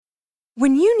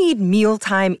When you need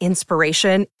mealtime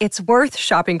inspiration, it's worth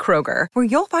shopping Kroger, where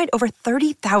you'll find over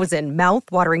 30,000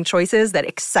 mouth-watering choices that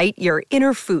excite your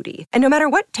inner foodie. And no matter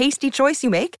what tasty choice you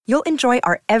make, you'll enjoy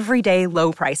our everyday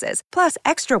low prices, plus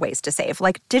extra ways to save,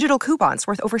 like digital coupons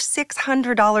worth over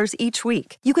 $600 each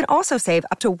week. You can also save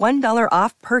up to $1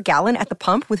 off per gallon at the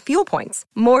pump with fuel points.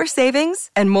 More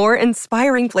savings and more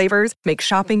inspiring flavors make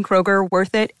shopping Kroger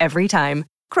worth it every time.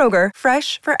 Kroger,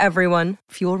 fresh for everyone.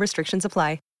 Fuel restrictions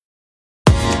apply.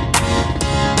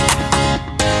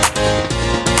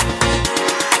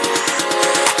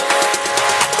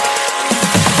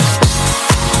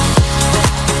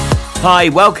 Hi,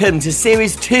 welcome to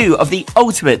Series 2 of the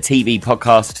ultimate TV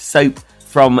podcast, Soap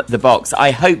from the Box. I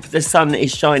hope the sun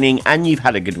is shining and you've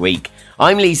had a good week.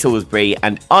 I'm Lee Salisbury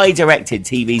and I directed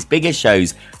TV's biggest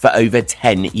shows for over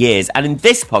 10 years. And in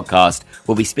this podcast,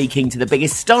 we'll be speaking to the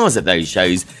biggest stars of those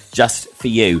shows just for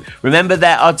you. Remember,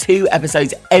 there are 2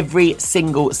 episodes every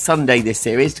single Sunday this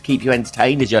series to keep you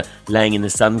entertained as you're laying in the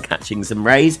sun catching some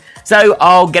rays. So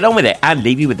I'll get on with it and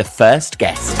leave you with the first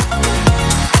guest.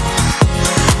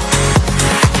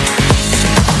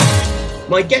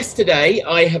 My guest today,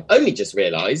 I have only just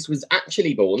realised, was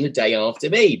actually born the day after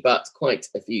me, but quite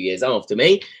a few years after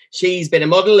me. She's been a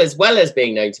model as well as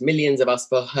being known to millions of us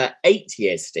for her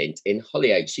 8-year stint in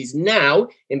Hollyoaks. She's now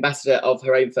ambassador of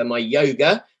her own firm, My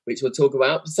Yoga, which we'll talk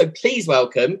about. So please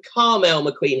welcome Carmel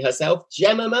McQueen herself,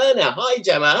 Gemma Murner. Hi,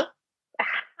 Gemma.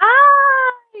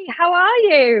 Hi, how are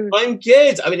you? I'm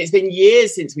good. I mean, it's been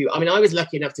years since I was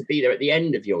lucky enough to be there at the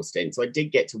end of your stint, so I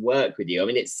did get to work with you. I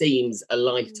mean, it seems a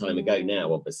lifetime ago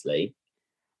now, obviously.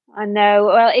 I know.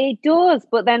 Well, it does,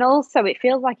 but then also it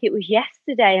feels like it was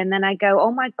yesterday. And then I go,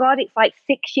 oh my God, it's like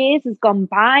 6 years has gone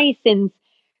by since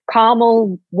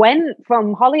Carmel went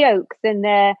from Hollyoaks. And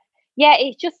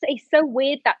it's so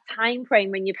weird, that time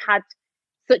frame when you've had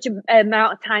such an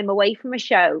amount of time away from a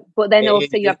show, but then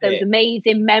also you have those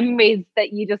amazing memories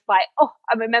that you just like, oh,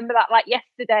 I remember that like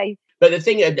yesterday. But the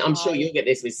thing, I'm sure you'll get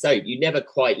this with soap, you never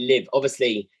quite live.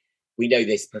 Obviously, we know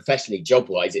this professionally,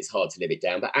 job-wise, it's hard to live it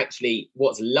down. But actually,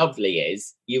 what's lovely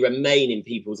is you remain in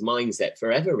people's mindset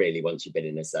forever, really, once you've been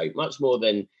in a soap. Much more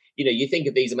than, you think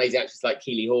of these amazing actors like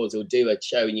Keely Hawes who'll do a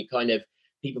show and you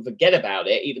people forget about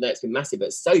it, even though it's been massive.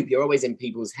 But soap, you're always in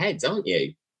people's heads, aren't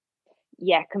you?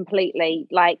 Yeah, completely.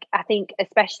 Like, I think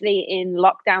especially in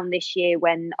lockdown this year,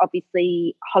 when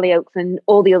obviously Hollyoaks and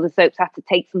all the other soaps had to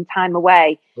take some time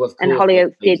away, and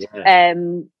Hollyoaks did,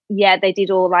 they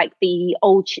did all like the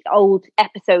old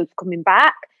episodes coming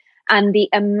back, and the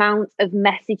amount of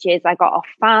messages I got off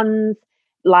fans,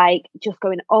 like just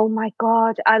going, oh my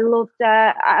God, I loved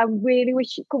her. I really wish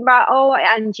she'd come back. Oh,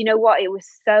 and you know what? It was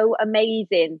so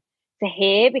amazing to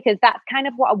hear, because that's kind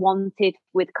of what I wanted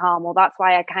with Carmel. That's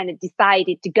why I kind of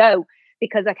decided to go,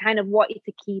 because I kind of wanted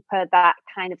to keep her that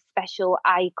kind of special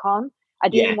icon. I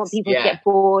didn't want people to get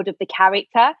bored of the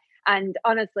character. And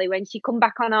honestly, when she come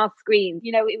back on our screens,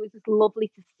 it was just lovely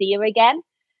to see her again.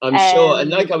 I'm sure. And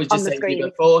like I was just saying to you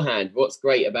beforehand, what's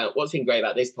been great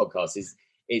about this podcast is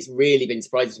it's really been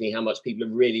surprising to me how much people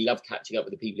have really loved catching up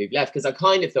with the people who've left. Because I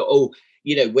kind of thought, will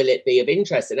it be of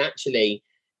interest? And actually,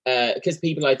 because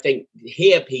people, I think,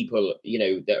 hear people,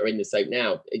 that are in the soap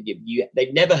now,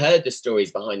 they've never heard the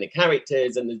stories behind the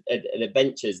characters and the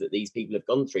adventures that these people have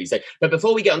gone through. So, but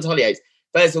before we get on to Hollyoaks,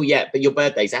 first of all, but your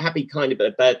birthdays, a happy kind of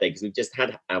a birthday, because we've just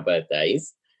had our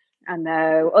birthdays. I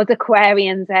know, us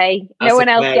Aquarians, eh? No one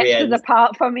else gets us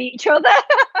apart from each other.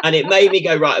 And it made me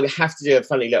go, right, we have to do a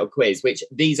funny little quiz, which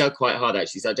these are quite hard,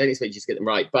 actually, so I don't expect you to get them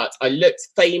right. But I looked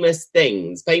famous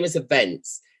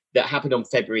events that happened on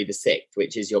February the 6th,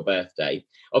 which is your birthday.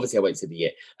 Obviously, I won't say the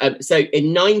year. So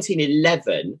in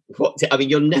 1911,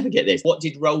 you'll never get this. What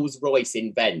did Rolls-Royce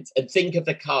invent? And think of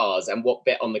the cars and what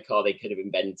bit on the car they could have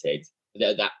invented.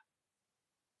 That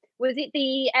was it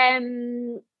the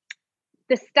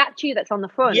statue that's on the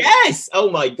front? Yes! Oh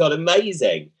my God,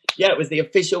 amazing. Yeah, it was the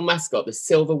official mascot, the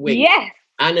silver wing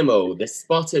animal, the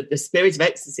Spirit of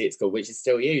Ecstasy, it's called, which is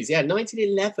still used. Yeah,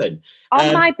 1911.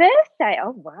 On my birthday.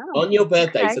 Oh, wow. On your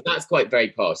birthday. Okay. So that's quite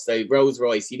very posh. So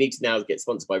Rolls-Royce, you need to now get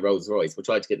sponsored by Rolls-Royce. We'll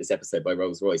try to get this episode by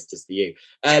Rolls-Royce just for you.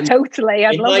 Totally.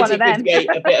 I'd love one of them. A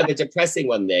bit of a depressing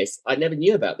one, this. I never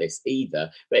knew about this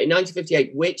either. But in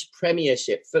 1958, which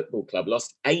Premiership football club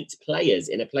lost 8 players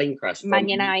in a plane crash? Man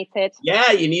United.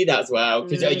 Yeah, you knew that as well,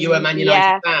 because you were a Man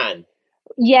United fan.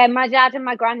 Yeah, my dad and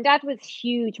my granddad was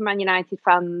huge Man United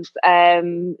fans.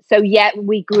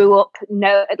 We grew up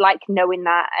knowing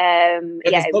that.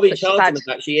 There's Bobby Charlton was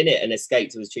actually in it and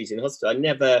escaped and was treated in hospital. I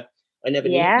never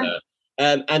knew that.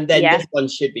 And then this one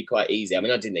should be quite easy. I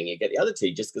mean, I didn't think you'd get the other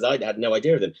two just because I had no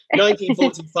idea of them.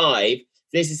 1945,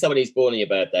 This is someone who's born on your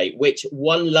birthday. Which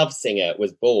one love singer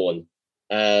was born?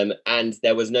 And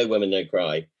There Was No Woman, No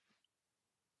Cry.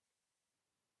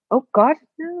 Oh God,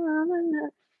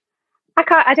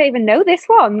 I don't even know this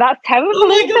one. That's terrible. Oh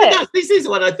my God, this is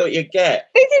one I thought you'd get.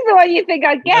 This is the one you think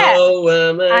I'd get. No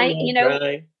woman, no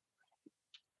cry.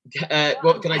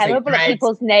 What can I say? Terrible at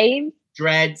people's names.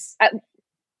 Dreads. I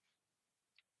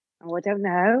don't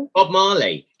know. Bob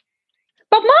Marley.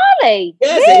 Bob Marley?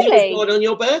 Yes, really? He was born on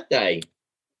your birthday.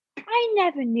 I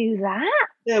never knew that.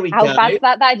 There we How go. bad's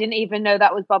that? I didn't even know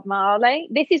that was Bob Marley.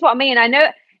 This is what I mean. I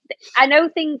know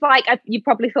things like you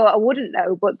probably thought I wouldn't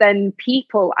know, but then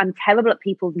I'm terrible at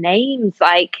people's names.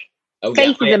 Like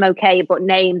faces I'm okay, but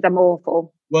names I'm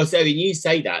awful. Well, so you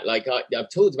say that, like I've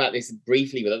talked about this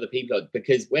briefly with other people,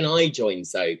 because when I joined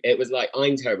Soap, it was like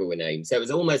I'm terrible with names. So it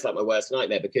was almost like my worst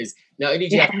nightmare, because not only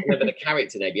do you have to remember the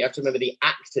character name, you have to remember the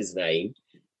actor's name.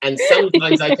 And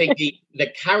sometimes I think the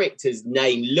character's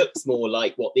name looks more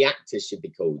like what the actor should be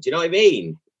called. Do you know what I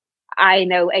mean? I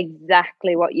know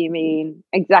exactly what you mean.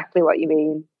 Exactly what you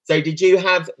mean. So did you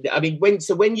have, let's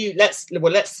start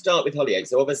with Hollyoaks.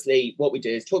 So obviously what we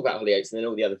do is talk about Hollyoaks and then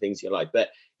all the other things you like. But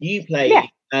you play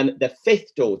the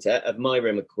fifth daughter of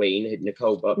Myra McQueen,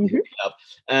 Nicole Bob, who we love.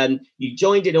 You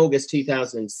joined in August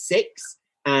 2006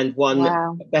 and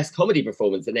won Best Comedy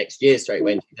Performance the next year straight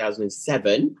away in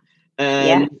 2007.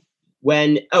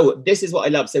 This is what I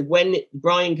love. So when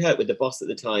Brian Kirkwood, the boss at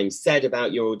the time, said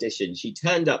about your audition, she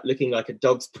turned up looking like a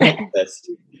dog's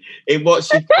breakfast in what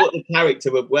she thought the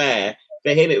character would wear.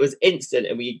 For him, it was instant,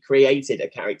 and we created a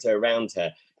character around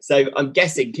her. So I'm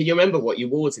guessing, can you remember what you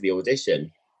wore to the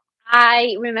audition?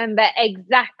 I remember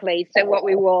exactly what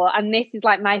we wore, and this is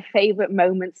like my favourite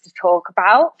moments to talk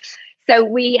about. So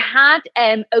we had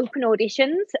open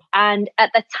auditions, and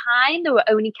at the time they were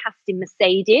only casting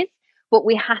Mercedes, but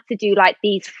we had to do like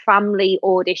these family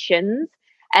auditions.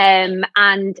 And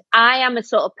I am a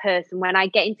sort of person, when I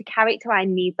get into character, I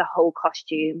need the whole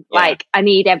costume. Yeah. Like I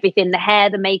need everything, the hair,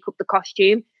 the makeup, the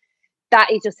costume.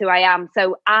 That is just who I am.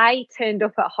 So I turned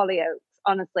up at Hollyoaks.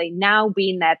 Honestly, now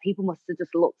being there, people must have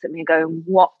just looked at me going,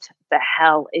 what the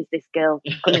hell is this girl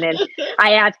coming in? I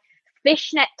had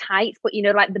fishnet tights, but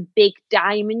like the big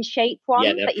diamond shaped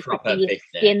ones that you could see your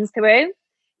skin through.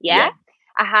 Yeah.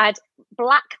 I had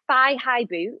black thigh high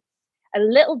boots, a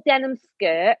little denim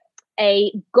skirt,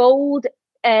 a gold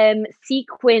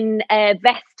sequin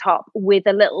vest top with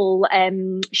a little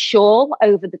shawl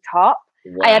over the top.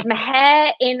 Wow. I had my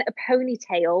hair in a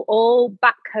ponytail, all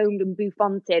back combed and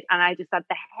bouffanted, and I just had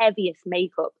the heaviest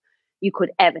makeup you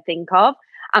could ever think of.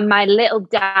 And my little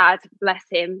dad, bless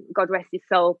him, God rest his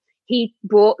soul, he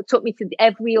took me to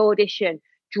every audition,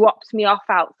 dropped me off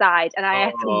outside, and I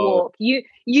had to walk.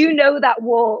 You know that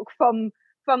walk from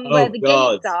where the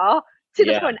gates are to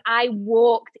the front. I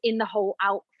walked in the whole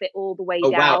outfit all the way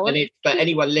down. Wow. And for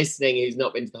anyone listening who's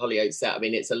not been to the Hollyoaks set,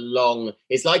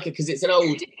 because it's an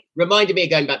old, reminded me of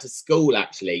going back to school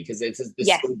actually, because it's the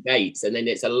school gates, and then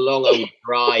it's a long old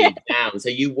drive down. So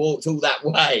you walked all that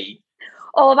way.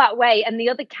 All that way, and the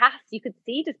other cast, you could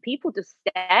see just people just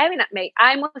staring at me.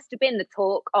 I must have been the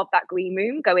talk of that green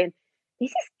room, going,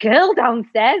 "This girl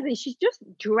downstairs, and she's just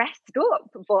dressed up."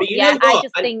 But I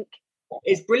just think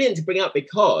it's brilliant to bring up,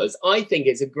 does I think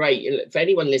it's a great for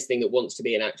anyone listening that wants to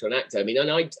be an actor. I mean, and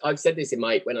I've said this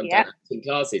when I'm doing acting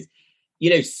classes.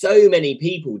 So many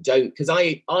people don't, because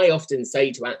I often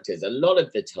say to actors, a lot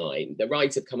of the time, the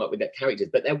writers come up with their characters,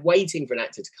 but they're waiting for an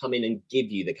actor to come in and give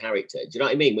you the character. Do you know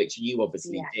what I mean? Which you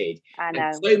obviously did. I know.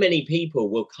 And so many people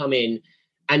will come in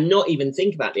and not even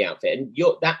think about the outfit. And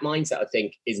that mindset, I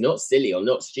think, is not silly or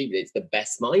not stupid. It's the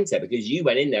best mindset, because you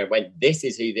went in there and went, this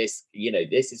is who this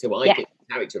is who I think the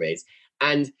character is.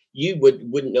 And you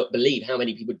wouldn't not believe how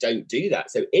many people don't do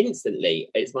that. So instantly,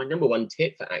 it's my number one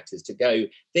tip for actors to go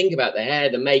think about the hair,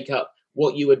 the makeup,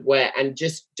 what you would wear, and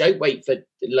just don't wait for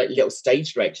like little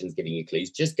stage directions giving you clues.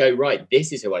 Just go, right,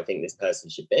 this is who I think this person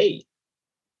should be.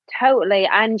 Totally.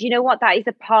 And you know what? That is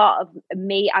a part of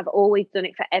me. I've always done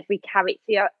it for every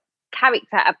character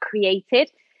I've created,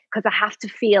 because I have to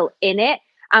feel in it.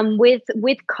 And with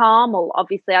Carmel,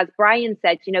 obviously, as Brian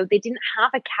said, they didn't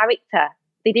have a character.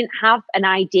 They didn't have an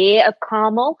idea of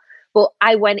Carmel, but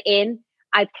I went in,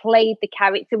 I played the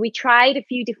character. We tried a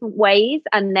few different ways.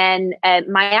 And then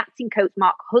my acting coach,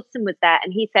 Mark Hudson, was there,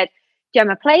 and he said,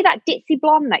 Gemma, play that ditzy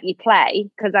blonde that you play,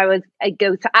 because I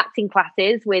go to acting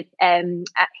classes with at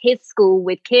his school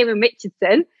with Kieran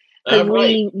Richardson, because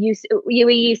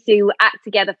we used to act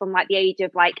together from like the age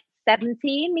of like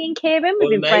 17. Me and Kieran,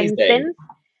 we've been friends since.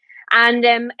 And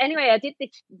anyway, I did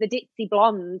the Ditzy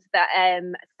Blonde that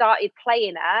started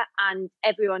playing her, and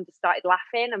everyone just started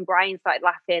laughing, and Brian started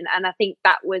laughing. And I think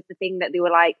that was the thing that they were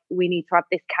like, we need to have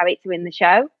this character in the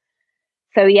show.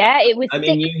 So yeah, it was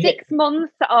six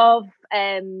months of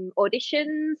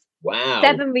auditions. Wow.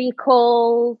 7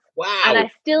 recalls. Wow. And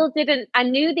I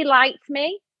knew they liked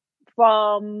me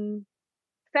from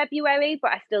February,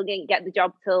 but I still didn't get the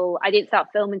job I didn't start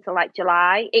filming till like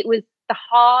July. It was the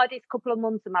hardest couple of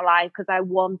months of my life because I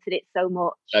wanted it so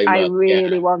much. I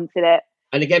really wanted it.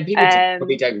 And again, people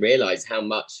probably don't realise how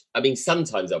much, I mean,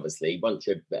 sometimes obviously, once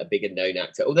you're a bigger known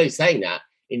actor, although saying that,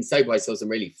 in soap I saw some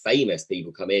really famous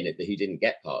people come in who didn't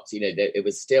get parts. You know, it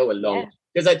was still a long,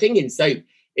 because I think in soap,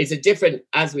 it's a different,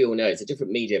 as we all know, it's a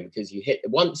different medium because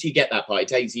once you get that part, it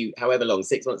takes you however long,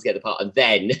 6 months to get the part. And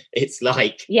then it's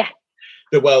like,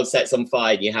 the world sets on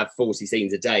fire and you have 40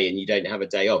 scenes a day and you don't have a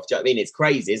day off. Do you know what I mean? It's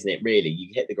crazy, isn't it? Really,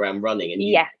 you hit the ground running.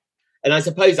 And and I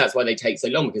suppose that's why they take so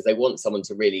long, because they want someone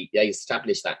to really, they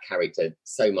establish that character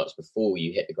so much before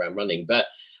you hit the ground running. But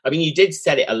I mean, you did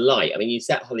set it alight. I mean, you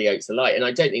set Hollyoaks alight, and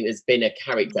I don't think there's been a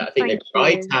character. I think they've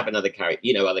tried to have another character,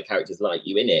 you know, other characters like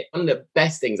you in it. One of the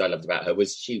best things I loved about her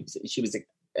was she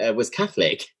was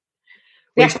Catholic,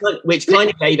 which kind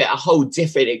of gave it a whole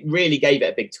different. It really gave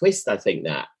it a big twist. I think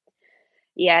that.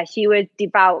 Yeah, she was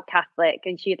devout Catholic,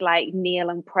 and she'd like kneel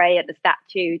and pray at the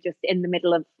statue just in the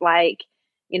middle of like,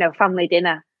 you know, family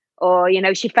dinner, or you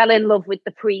know, she fell in love with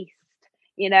the priest.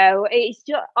 You know, it's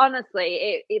just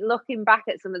honestly, looking back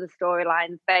at some of the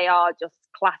storylines, they are just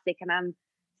classic. And I'm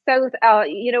so,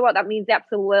 you know what, that means the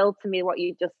absolute world to me, what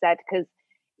you just said, because,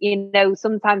 you know,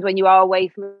 sometimes when you are away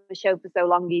from a show for so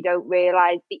long, you don't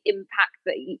realise the impact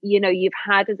that, you know, you've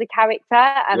had as a character.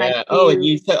 And I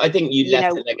think you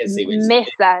left a legacy. Miss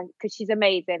her, because she's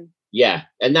amazing. Yeah,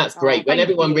 and that's great. When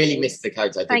everyone really misses the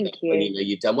character, I think when you know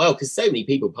you've done well, because so many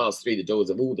people pass through the doors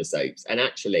of all the soaps, and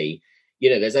actually, you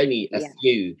know, there's only a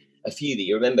few that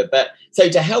you remember. But so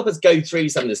to help us go through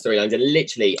some of the storylines, and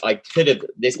literally I could have,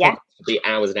 this could be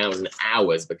hours and hours and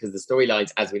hours, because the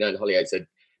storylines, as we know in Hollyoaks, are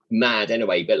mad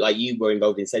anyway, but like you were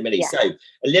involved in so many. So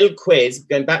a little quiz,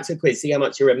 going back to the quiz, see how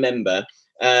much you remember.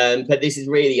 But this is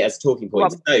really as talking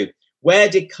points. So where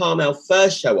did Carmel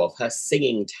first show off her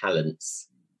singing talents?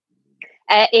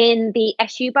 In the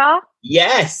SU bar.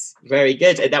 Yes, very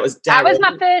good. And that was Darren. That was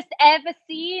my first ever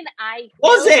scene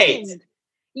Was it?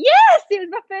 Yes, it was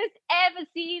my first ever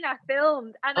scene I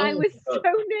filmed, and I was so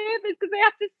nervous because I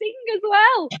had to sing as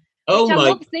well. I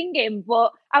love singing,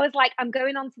 but I was like, I'm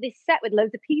going onto this set with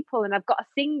loads of people, and I've got to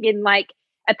sing in like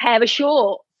a pair of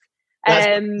shorts.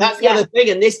 That's the other thing,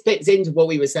 and this fits into what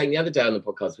we were saying the other day on the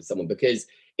podcast with someone, because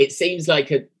it seems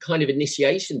like a kind of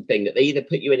initiation thing that they either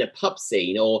put you in a pub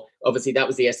scene, or obviously that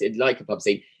was like a pub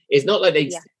scene. It's not like they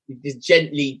just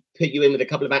gently put you in with a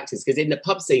couple of actors, because in the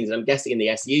pub scenes, and I'm guessing in the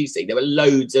SU scene, there were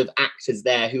loads of actors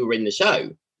there who were in the show.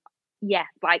 Yeah,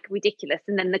 like ridiculous.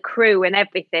 And then the crew and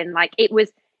everything, like it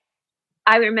was,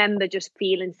 I remember just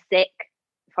feeling sick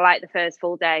for like the first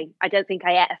full day. I don't think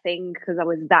I ate a thing because I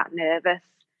was that nervous.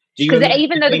 Because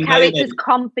even though the character's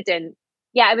confident,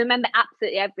 I remember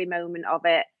absolutely every moment of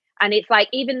it. And it's like,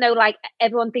 even though like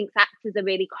everyone thinks actors are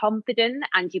really confident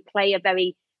and you play a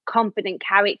very confident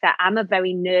character, I'm a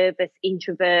very nervous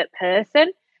introvert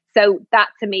person. So that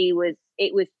to me was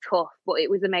tough, but it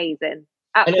was amazing.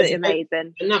 Absolutely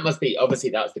amazing. And that must be, obviously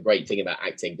that's the great thing about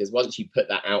acting, because once you put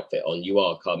that outfit on, you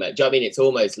are Carmel. Do you know what I mean? It's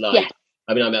almost like,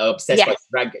 I mean, I'm obsessed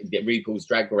by RuPaul's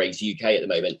Drag Race UK at the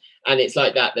moment, and it's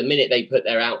like that. The minute they put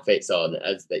their outfits on,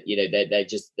 as that, you know,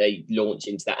 they launch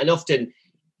into that. And often,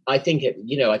 I think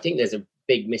there's a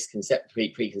big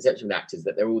preconception of actors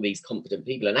that they're all these confident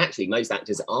people, and actually most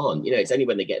actors aren't. You know, it's only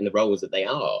when they get in the roles that they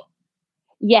are.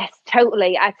 Yes,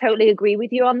 totally. I totally agree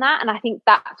with you on that, and I think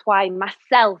that's why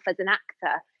myself as an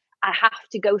actor, I have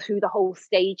to go through the whole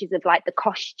stages of like the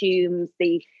costumes,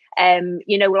 the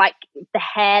you know, like the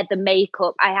hair, the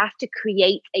makeup. I have to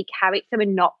create a character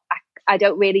and I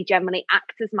don't really generally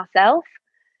act as myself.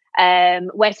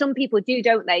 Where some people do,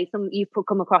 don't they? You've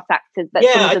come across actors that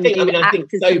I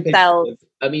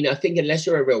think unless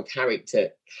you're a real character,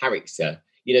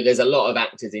 you know, there's a lot of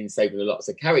actors in soap and lots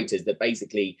of characters that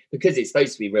basically, because it's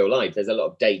supposed to be real life, there's a lot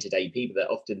of day-to-day people that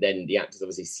often then the actors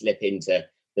obviously slip into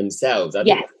themselves. I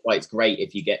think that's why it's great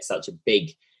if you get such a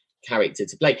big character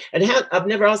to play. And I've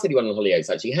never asked anyone on Hollyoaks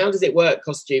actually, how does it work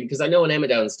costume? Because I know on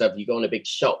Emmerdale and stuff, you go on a big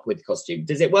shop with costume.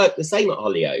 Does it work the same at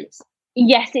Hollyoaks?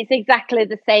 Yes, it's exactly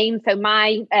the same. So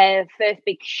my first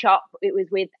big shop, it was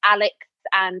with Alex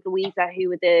and Louisa, who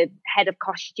were the head of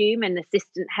costume and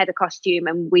assistant head of costume.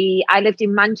 And I lived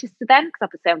in Manchester then, because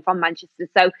obviously I'm from Manchester.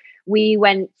 So we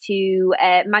went to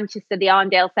Manchester, the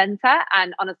Arndale Centre.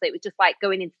 And honestly, it was just like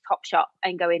going into Topshop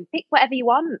and going, pick whatever you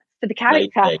want for the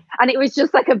character. Amazing. And it was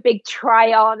just like a big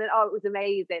try on. And it was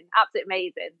amazing. Absolutely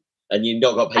amazing. And you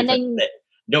not got paid for it.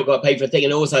 Not got to pay for a thing,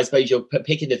 and also I suppose you're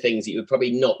picking the things that you would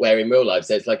probably not wear in real life,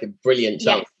 so it's like a brilliant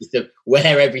chance to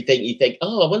wear everything you think, I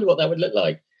wonder what that would look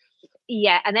like.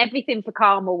 Yeah, and everything for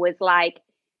Carmel was like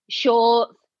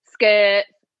shorts, skirts,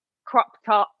 crop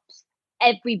tops,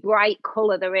 every bright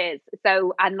colour there is.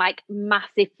 So, and like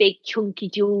massive big chunky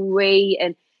jewellery,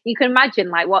 and you can imagine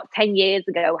like 10 years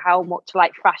ago how much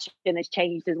like fashion has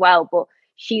changed as well. But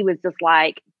she was just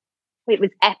like, it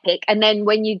was epic. And then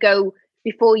when you go,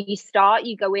 before you start,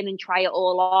 you go in and try it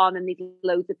all on, and there's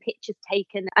loads of pictures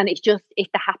taken, and it's just if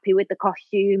they're happy with the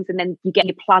costumes, and then you get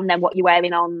your plan then what you're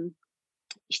wearing on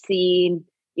scene,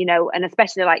 and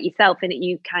especially like yourself in it,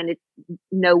 you kind of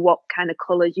know what kind of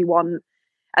colours you want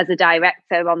as a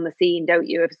director on the scene, don't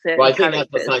you? Of certain I think characters.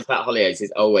 That's what's nice about Hollyoaks.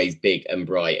 It's always big and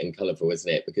bright and colourful, isn't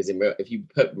it? Because if you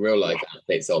put real life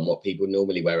outfits on what people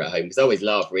normally wear at home, because I always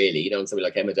laugh, really, on something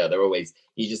like Emmerdale, they're always,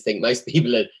 you just think most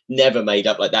people are never made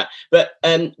up like that. But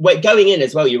going in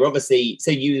as well, you're obviously,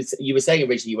 so you were saying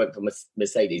originally you went for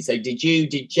Mercedes. So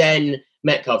did Jen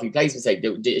Metcalfe, who plays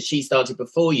Mercedes, did she started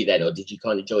before you then, or did you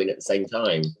kind of join at the same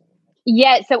time?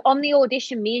 Yeah, so on the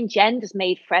audition, me and Jen just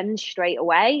made friends straight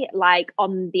away. Like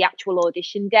on the actual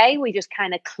audition day, we just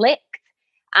kind of clicked,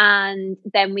 and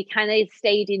then we kind of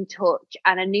stayed in touch,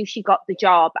 and I knew she got the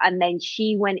job. And then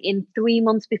she went in 3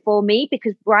 months before me,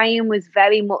 because Brian was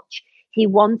very much, he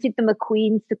wanted the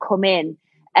McQueens to come in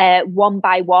one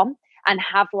by one and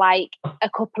have like a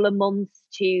couple of months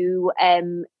to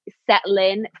settle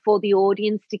in for the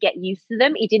audience to get used to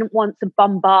them. He didn't want to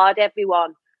bombard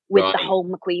everyone with the whole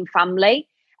McQueen family.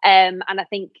 And I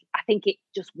think it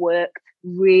just worked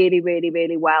really, really,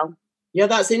 really well. Yeah,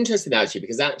 that's interesting, actually,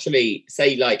 because actually,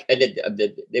 say, like, and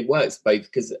it works both,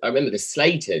 because I remember the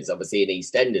Slaters, obviously, in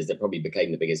EastEnders, that probably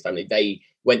became the biggest family. They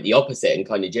went the opposite, and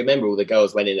kind of, do you remember all the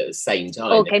girls went in at the same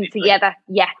time? All came together,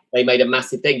 yeah. They made a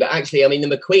massive thing. But actually, I mean,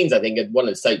 the McQueens, I think, are one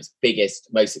of the soap's biggest,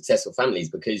 most successful families,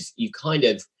 because you kind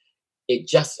of, it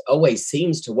just always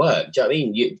seems to work. Do you know what I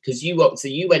mean? Because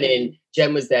you went in,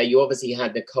 Jen was there, you obviously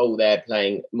had Nicole there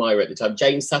playing Myra at the time.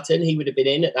 James Sutton, he would have been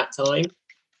in at that time.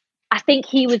 I think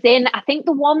he was in. I think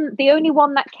the only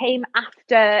one that came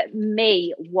after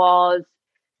me was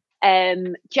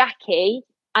Jackie,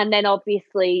 and then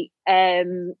obviously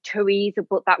Teresa,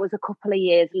 but that was a couple of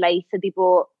years later they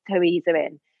brought Teresa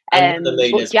in.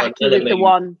 But Jackie was the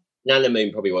one. Nana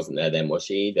Moon probably wasn't there then, was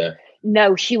she either?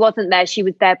 No, she wasn't there. She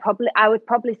was there probably, I would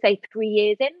probably say 3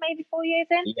 years in, maybe 4 years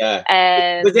in.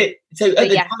 Yeah. Was it? So at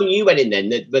the time you went in then,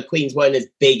 the Queens weren't as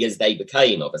big as they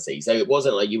became, obviously. So it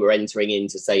wasn't like you were entering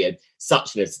into, say,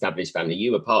 such an established family.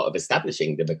 You were part of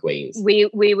establishing the McQueens.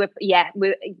 We were, yes,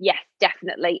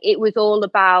 definitely. It was all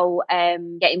about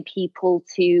getting people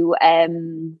to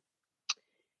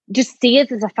just see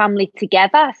us as a family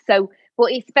together. So,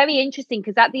 but it's very interesting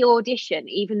because at the audition,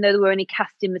 even though they were only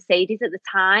casting Mercedes at the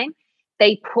time,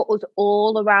 they put us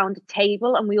all around a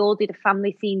table and we all did a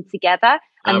family scene together.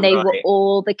 And they were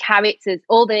all the characters,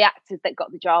 all the actors that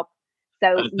got the job.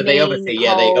 So they obviously,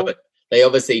 they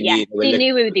obviously knew. They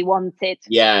knew who they wanted.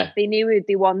 Yeah. They knew who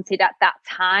they wanted at that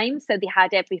time. So they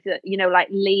had everything, like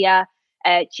Leah,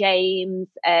 James.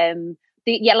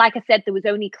 Like I said, there was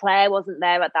only Claire wasn't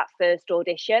there at that first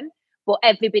audition. But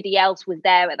everybody else was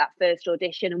there at that first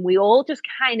audition, and we all just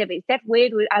kind of, it's that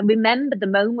weird. I remember the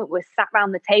moment we sat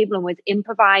around the table and was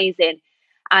improvising,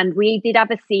 and we did have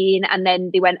a scene, and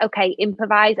then they went, okay,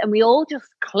 improvise, and we all just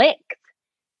clicked,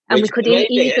 and we could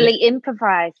easily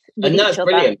improvise. And that's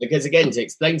brilliant, because again, to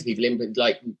explain to people,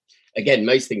 again,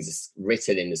 most things are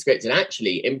written in the script, and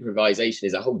actually improvisation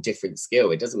is a whole different skill.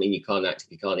 It doesn't mean you can't act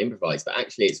if you can't improvise, but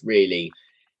actually it's really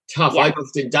tough. Yeah. I've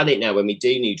often done it now when we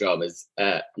do new dramas.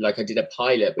 Like I did a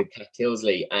pilot with Kath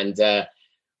Tilsley, and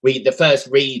the first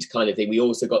read kind of thing, we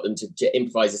also got them to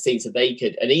improvise a scene so they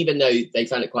could, and even though they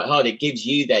found it quite hard, it gives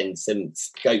you then some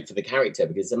scope for the character,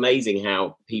 because it's amazing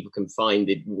how people can find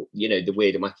the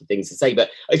weird and wacky things to say. But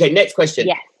okay, next question.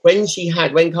 Yes.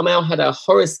 When Carmel had her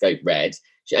horoscope read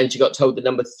and she got told the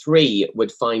number 3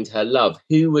 would find her love,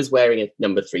 who was wearing a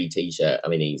number 3 t-shirt? I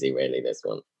mean, easy really, this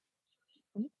one.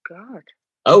 Oh God.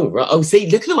 Oh, right. Oh, see,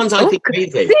 look at the ones I think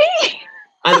crazy.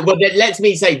 And let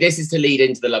me say, this is to lead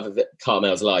into the love of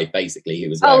Carmel's life, basically, who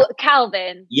was there. Oh,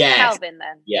 Calvin. Yes. Calvin,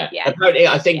 then. Yeah. Apparently,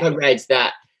 I think I read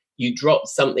that you dropped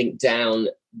something down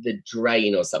the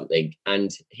drain or something,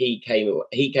 and he came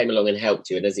along and helped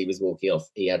you, and as he was walking off,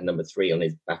 he had number 3 on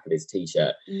his back of his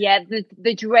t-shirt. Yeah,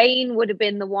 the drain would have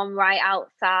been the one right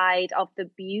outside of the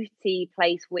beauty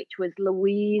place, which was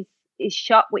Louise's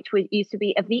shop, which used to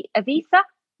be Avisa.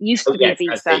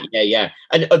 Yeah.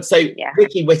 And so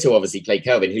Ricky Whittle obviously played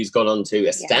Kelvin, who's gone on to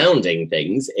astounding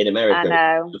things in America. I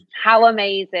know. How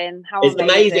amazing. It's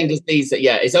amazing to see.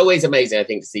 It's always amazing, I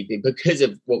think, to see people, because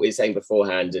of what we were saying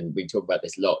beforehand, and we talk about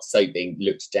this a lot, soap being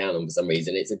looked down on for some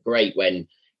reason. It's a great when,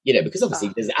 because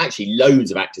obviously there's actually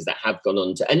loads of actors that have gone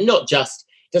on to, and not just,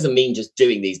 doesn't mean just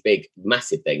doing these big,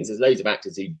 massive things. There's loads of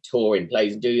actors who tour in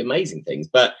plays and do amazing things.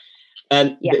 But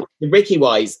the Ricky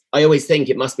wise, I always think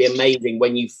it must be amazing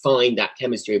when you find that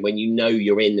chemistry and when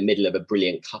you're in the middle of a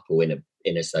brilliant couple in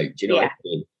a soap. Do you know what I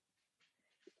mean?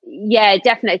 Yeah,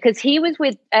 definitely. Because he was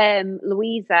with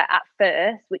Louisa at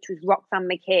first, which was Roxanne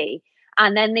McKee,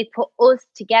 and then they put us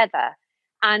together.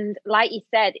 And like you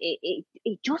said, it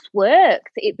just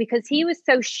worked because he was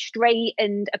so straight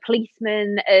and a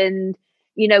policeman, and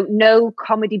no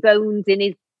comedy bones in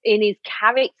his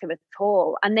character at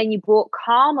all. And then you brought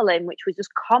Carmel in, which was just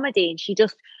comedy, and she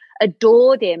just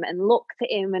adored him and looked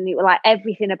at him, and it was like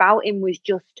everything about him was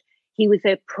just, he was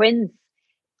a prince.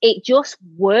 It just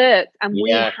worked, and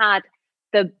we had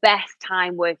the best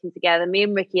time working together. Me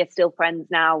and Ricky are still friends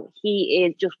now. He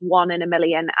is just one in a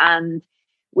million, and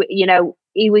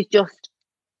he was just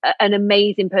an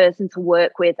amazing person to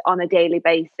work with on a daily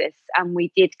basis, and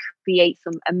we did create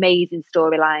some amazing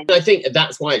storylines. I think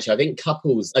that's why, actually, I think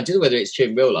couples, I don't know whether it's true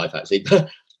in real life, actually, but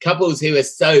couples who are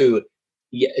so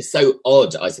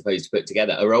odd, I suppose, to put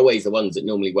together are always the ones that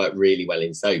normally work really well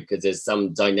in soap, because there's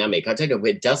some dynamic. I don't know if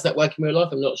it does that work in real life.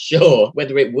 I'm not sure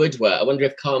whether it would work. I wonder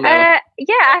if Carmel... I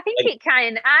think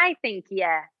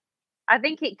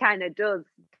it kind of does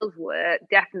work,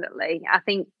 definitely. I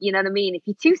think, you know what I mean? If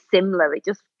you're too similar, it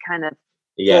just kind of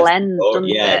blends, doesn't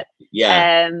it?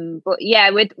 Yeah. But yeah,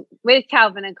 with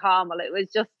Calvin and Carmel, it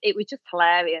was just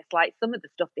hilarious. Like, some of the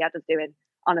stuff they had us doing,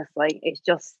 honestly,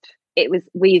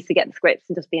 we used to get the scripts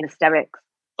and just be in hysterics.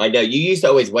 I know. You used to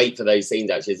always wait for those scenes,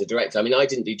 actually, as a director. I mean, I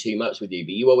didn't do too much with you,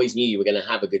 but you always knew you were going to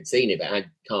have a good scene if it had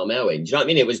Carmel in. Do you know what I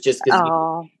mean? It was just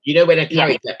because, when a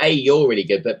character, A, you're really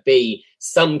good, but B,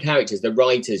 some characters, the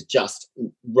writers just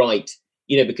write,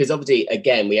 because obviously,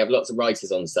 again, we have lots of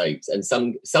writers on soaps, and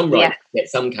some writers get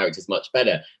some characters much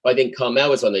better. But I think Carmel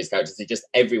was one of those characters that just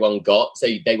everyone got, so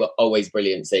they were always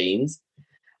brilliant scenes.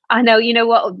 I know. You know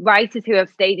what? Writers who I've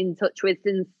stayed in touch with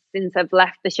since I've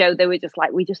left the show, they were just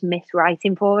like, we just miss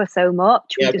writing for her so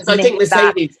much. Yeah, because I think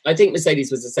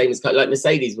Mercedes was the same as, like,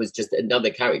 Mercedes was just another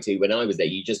character when I was there.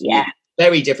 You just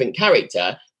very different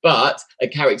character, but a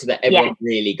character that everyone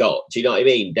really got. Do you know what I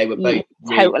mean? They were both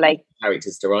really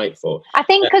characters to write for. I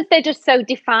think because they're just so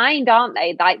defined, aren't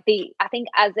they? Like, I think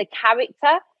as a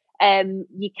character,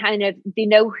 they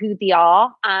know who they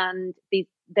are, and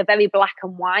they're very black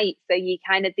and white. So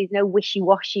there's no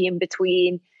wishy-washy in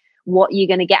between what you're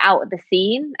going to get out of the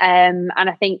scene. And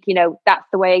I think, that's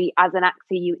the way as an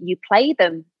actor you play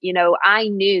them. I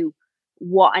knew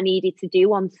what I needed to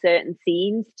do on certain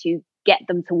scenes to get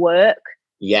them to work.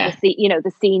 Yeah.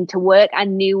 The scene to work. I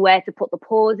knew where to put the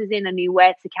pauses in. I knew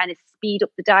where to kind of speed up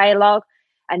the dialogue.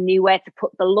 I knew where to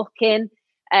put the look in.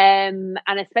 And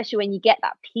especially when you get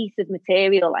that piece of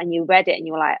material and you read it and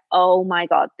you're like, oh my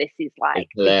God, this is like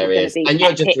hilarious. This is and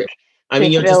you're just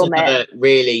you're just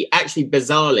really, actually,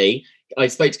 bizarrely, I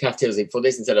spoke to Kath Tilsley before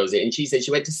this and said I was it, and she said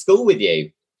she went to school with you.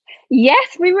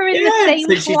 Yes, we were in the same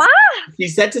class. She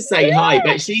said to say hi,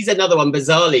 but she's another one,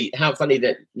 bizarrely. How funny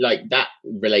that, like, that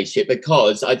relationship,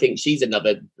 because I think she's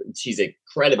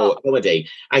incredible at comedy.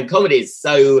 And comedy is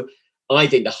so, I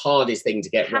think, the hardest thing to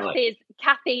get right.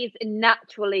 Kathy's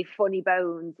naturally funny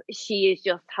bones. She is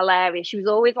just hilarious. She was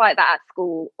always like that at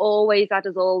school, always had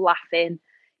us all laughing.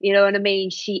 You know what I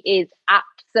mean? She is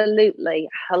absolutely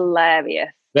hilarious.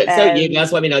 But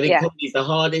that's what I mean. I think comedy is the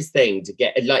hardest thing to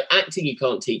get. Like, acting, you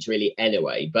can't teach really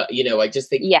anyway. But, I just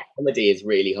think comedy is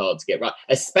really hard to get right.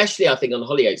 Especially, I think, on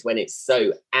Hollyoaks, when it's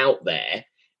so out there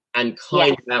and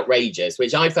kind of outrageous,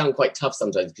 which I found quite tough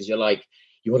sometimes, because you're like,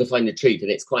 you want to find the truth, and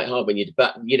it's quite hard when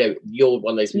but you're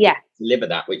one of those people who deliver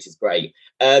that, which is great.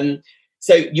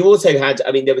 So you also had,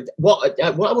 I mean, there was, what I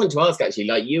wanted to ask, actually,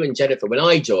 like, you and Jennifer, when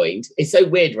I joined, it's so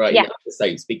weird writing other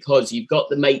soaps, because you've got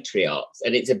the matriarchs,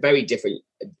 and it's a very different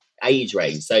age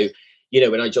range. So,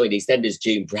 when I joined EastEnders,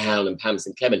 June Brown and Pam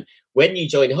St Clement. When I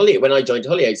joined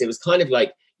Hollyoaks, it was kind of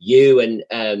like you and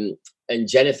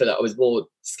Jennifer that I was more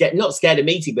not scared of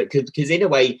meeting, but because in a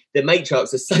way the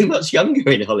matriarchs are so much younger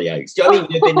in Hollyoaks. Do you know what I mean?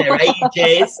 They've been their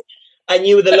ages. And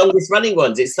you were the longest running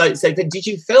ones. It's so. But did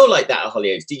you feel like that at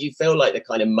Hollyoaks? Did you feel like the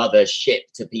kind of mothership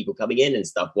to people coming in and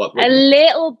stuff? A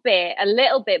little bit.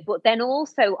 But then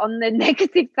also on the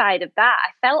negative side of that,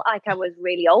 I felt like I was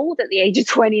really old at the age of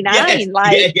 29.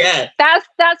 Yes,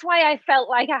 That's why I felt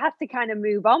like I had to kind of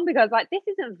move on, because like this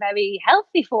isn't very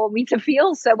healthy for me to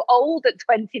feel so old at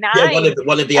 29. Yeah,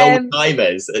 one of the old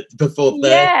timers before 30.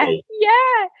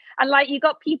 Yeah. And like you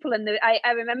got people, and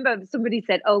I remember somebody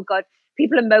said, "Oh God,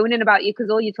 people are moaning about you because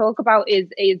all you talk about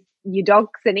is your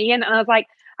dogs and Ian." And I was like,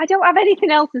 I don't have anything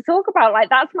else to talk about. Like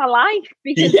that's my life,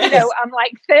 because I'm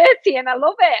like 30 and I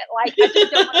love it. Like I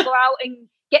just don't want to go out and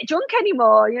get drunk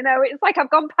anymore. It's like I've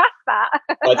gone past that.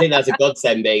 I think that's a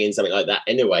godsend being in something like that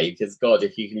anyway, because God,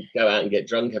 if you can go out and get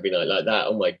drunk every night like that,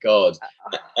 oh my God.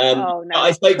 Oh no,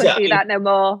 I spoke to do that no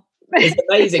more. It's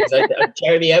amazing. So,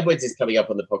 Jeremy Edwards is coming up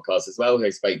on the podcast as well, who I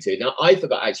spoke to. Now, I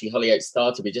forgot actually Hollyoaks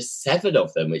started with just 7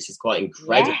 of them, which is quite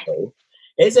incredible,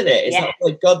 isn't it? It's like, oh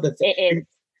my God, it is.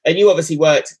 And you obviously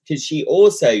worked, because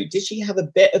did she have a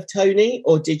bit of Tony,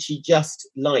 or did she just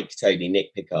like Tony,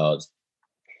 Nick Pickard?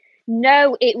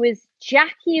 No, it was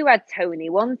Jackie who had Tony,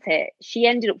 wasn't it? She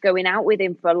ended up going out with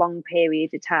him for a long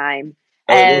period of time.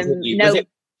 Was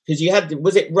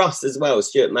it Russ as well,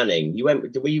 Stuart Manning?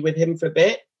 Were you with him for a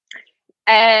bit?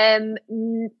 I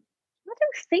don't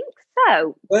think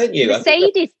so. Weren't you?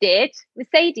 Mercedes did.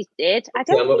 I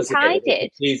don't think I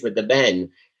did. Confused with the men.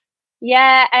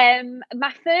 Yeah.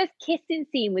 My first kissing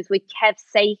scene was with Kev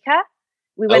Saker.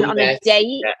 We went on a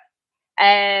date.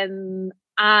 Yeah. And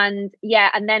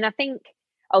then I think,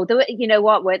 weren't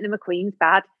the McQueens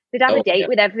bad? They'd have a date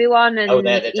with everyone, and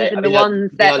even the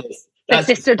ones that the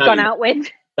sister had gone out with.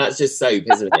 That's just soap,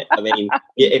 isn't it? I mean,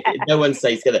 if no one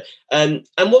stays together. And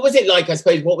what was it like, I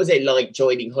suppose,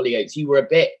 joining Hollyoaks? You were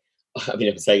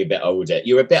I'm saying a bit older.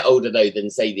 You were a bit older, though, than,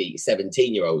 say, the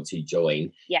 17-year-olds who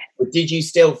join. Yeah. But did you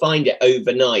still find it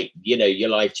overnight, your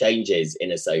life changes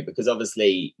in a soap? Because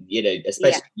obviously,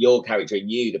 especially your character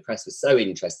and you, the press was so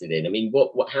interested in. I mean,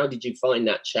 how did you find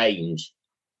that change?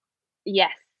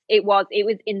 Yes, it was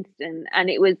instant. And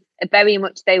it was very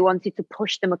much, they wanted to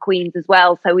push the McQueens as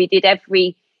well. So we did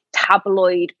every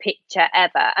tabloid picture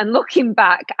ever. And looking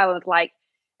back, I was like,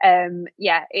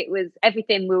 it was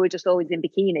everything. We were just always in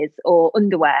bikinis or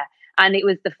underwear. And it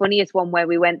was the funniest one where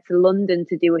we went to London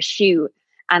to do a shoot,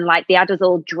 and like they had us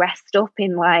all dressed up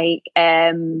in like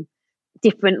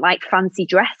different like fancy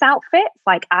dress outfits.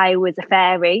 Like I was a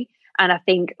fairy, and I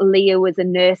think Leah was a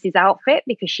nurse's outfit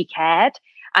because she cared.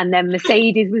 And then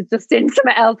Mercedes was just in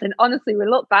something else. And honestly, we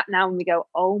look back now and we go,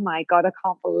 oh my God, I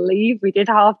can't believe we did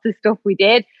half the stuff we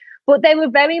did. But they were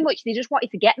very much, they just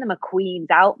wanted to get the McQueens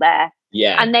out there.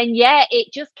 Yeah. And then,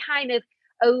 it just kind of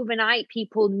overnight,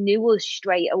 people knew us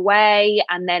straight away.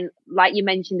 And then, like you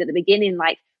mentioned at the beginning,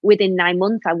 like within 9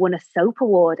 months, I won a soap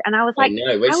award. And I was like,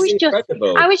 I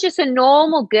was just a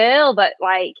normal girl that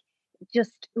like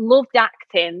just loved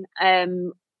acting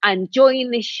and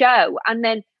joined this show. And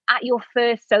then at your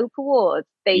first soap award,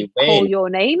 they call your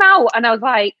name out. And I was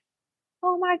like,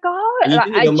 oh my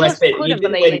God. I just couldn't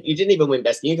believe it. You didn't even win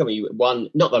Best Newcomer. You won,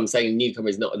 not that I'm saying Newcomer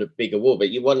is not a big award, but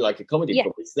you won like a comedy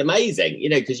prize. It's amazing,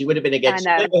 because you would have been against,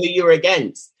 I remember who you were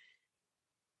against.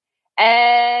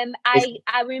 I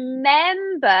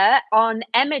remember on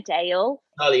Emmerdale,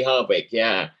 Charlie Hardwick,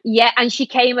 yeah, and she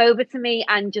came over to me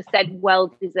and just said,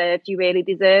 "Well deserved. You really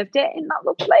deserved it." Isn't that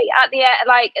lovely? At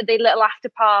the little after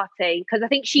party, because I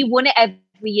think she won it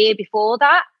every year before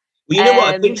that. Well, you know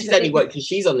what? I think she's only won, because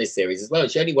she's on this series as well.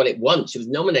 She only won it once. She was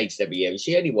nominated every year, and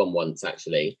she only won once,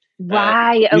 actually.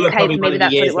 Right. Okay. Maybe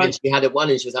that's what it was. She had it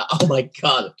won, and she was like, "Oh my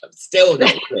God, I'm still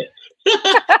not it."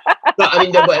 But I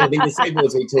mean, the Super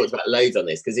Bowls, we talked about loads on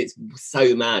this because it's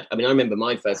so mad. I mean, I remember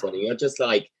my first one, and you're just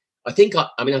like, I think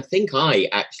I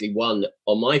actually won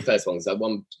on my first one, because I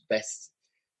won best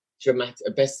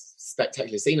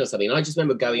spectacular scene or something. And I just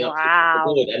remember going up to the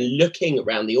board and looking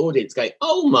around the audience going,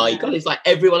 oh my God, it's like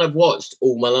everyone I've watched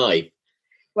all my life.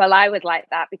 Well, I was like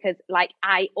that because like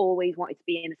I always wanted to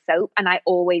be in a soap, and I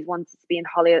always wanted to be in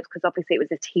Hollyoaks because obviously it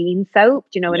was a teen soap.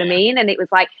 Do you know what I mean? And it was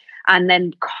like, and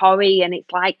then Corrie, and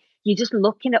it's like, you're just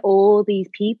looking at all these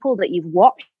people that you've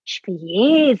watched for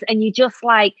years, and you just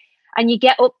like, and you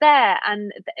get up there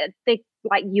and they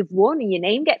like, you've won and your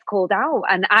name gets called out.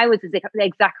 And I was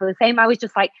exactly the same. I was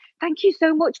just like, thank you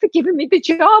so much for giving me the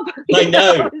job. I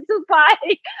know. I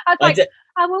was like,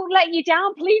 I won't let you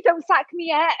down. Please don't sack me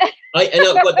yet. I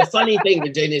know. But the funny thing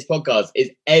with doing this podcast is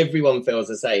everyone feels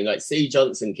the same. Like Sue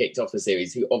Johnson kicked off the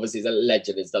series, who obviously is a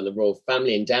legend, has done the Royal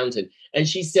Family in Downton. And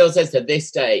she still says to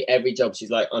this day, every job, she's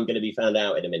like, I'm going to be found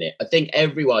out in a minute. I think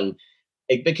everyone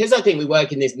because I think we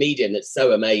work in this medium that's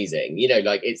so amazing, you know,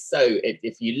 like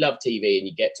if you love TV and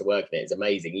you get to work in it, it's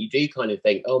amazing. You do kind of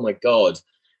think, oh my God,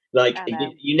 like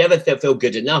you never feel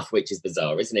good enough, which is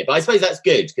bizarre, isn't it? But I suppose that's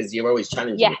good because you're always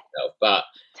challenging yourself. But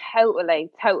totally.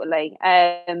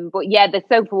 But yeah, the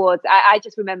soap awards, I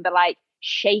just remember like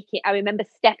shaking. I remember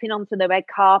stepping onto the red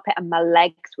carpet and my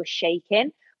legs were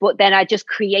shaking. But then I just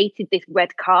created this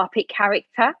red carpet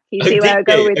character. You see where I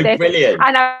go with this? Brilliant.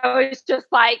 And I was just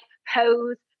like,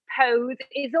 pose.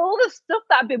 It's all the stuff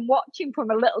that I've been watching from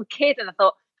a little kid. And I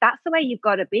thought, that's the way you've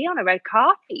got to be on a red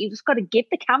carpet. You just got to give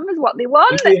the cameras what they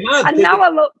want. And now I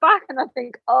look back and I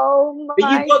think, oh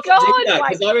my God.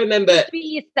 Because I remember...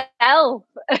 Be yourself.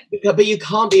 But you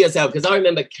can't be yourself. Because I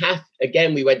remember Kath,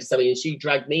 again, we went to something and she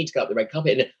dragged me to go up the red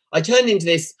carpet. And I turned into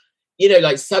this, you know,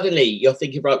 like suddenly you're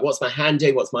thinking, right, what's my hand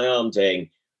doing? What's my arm doing?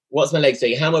 What's my legs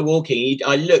doing? How am I walking?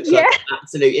 I looked like an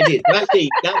absolute idiot. But actually,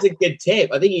 that's a good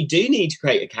tip. I think you do need to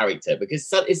create a character because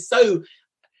it's so...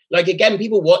 Like, again,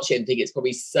 people watch it and think it's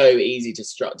probably so easy to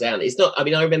strut down. It's not. I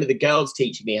mean, I remember the girls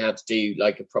teaching me how to do,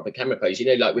 like, a proper camera pose, you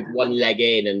know, like with one leg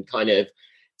in and kind of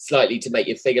slightly to make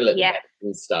your figure look better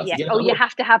and stuff. Yeah. You know, you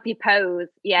have to have your pose.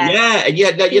 Yeah. Yeah. And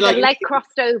you're like... leg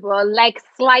crossed over or leg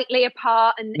slightly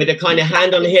apart. And with a kind of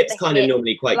hand on the hips kind of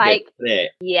normally quite good, isn't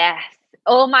it? Yes.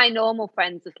 All my normal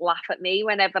friends just laugh at me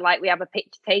whenever like we have a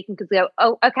picture taken because they go,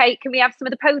 oh, okay, can we have some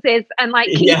of the poses? And like,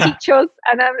 can you teach us?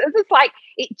 And it's just like,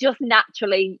 you just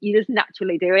naturally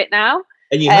do it now.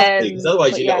 And you have to, because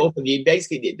otherwise you get often, you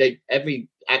basically, every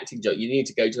acting job, you need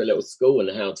to go to a little school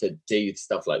and how to do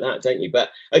stuff like that, don't you? But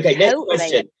okay, next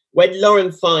question. When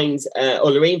Lorraine finds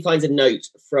a note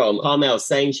from Carmel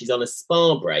saying she's on a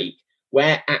spa break,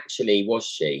 where actually was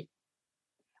she?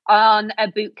 On a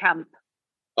boot camp.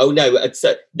 Oh no!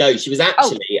 No, she was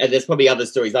actually, and there's probably other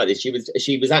stories like this. She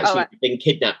was actually being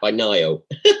kidnapped by Niall.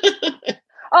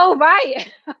 Oh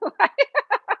right.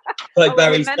 Like I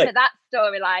remember that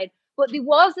storyline. But there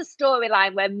was a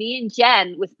storyline where me and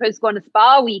Jen were supposed to go on a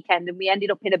spa weekend, and we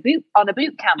ended up on a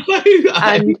boot camp.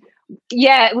 And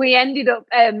yeah, we ended up,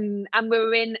 and we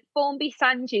were in Formby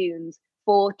Sand Dunes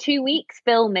for 2 weeks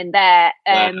filming there,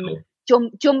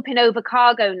 jumping over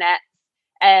cargo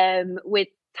nets, with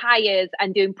tires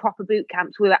and doing proper boot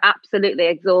camps. We were absolutely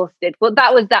exhausted, but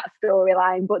that was that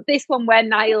storyline. But this one where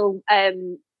Niall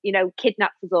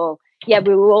kidnapped us all, we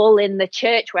were all in the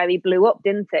church where he blew up,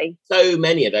 didn't he? So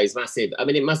many of those massive,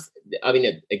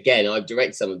 again, I've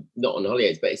directed some not on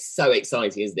Hollyoaks, but it's so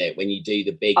exciting, isn't it, when you do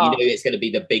the big, it's going to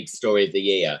be the big story of the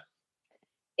year.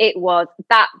 It was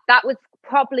that was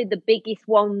probably the biggest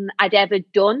one I'd ever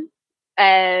done,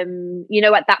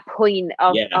 at that point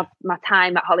of my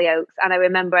time at Hollyoaks. And I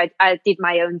remember I did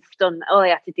my own stunt. All I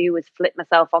had to do was flip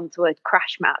myself onto a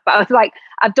crash mat. But I was like,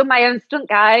 I've done my own stunt,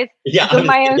 guys. I've done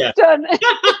my own stunt.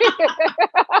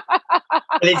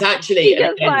 But it's actually,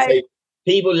 so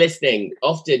people listening,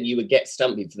 often you would get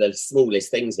stunt people for the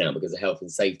smallest things now because of health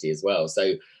and safety as well.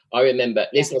 So I remember,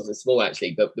 this wasn't small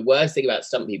actually, but the worst thing about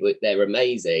stunt people, they're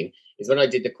amazing, is when I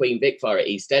did the Queen Vic fire at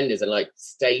EastEnders and like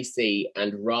Stacey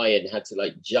and Ryan had to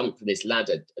like jump from this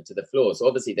ladder to the floor. So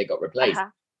obviously they got replaced.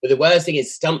 But the worst thing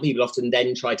is stunt people often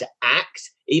then try to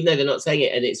act, even though they're not saying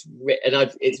it. And it's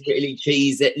really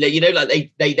cheesy.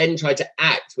 Like they then try to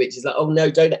act, which is like, oh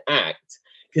no, don't act.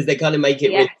 Because they kind of make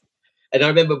it. And I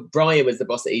remember Brian was the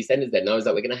boss at EastEnders then. And I was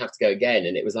like, we're going to have to go again.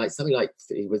 And it was like something like,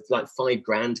 it was like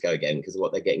 $5,000 to go again because of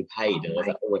what they're getting paid. And I was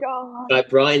like, oh my God. Like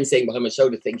Brian sitting behind my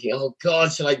shoulder thinking, oh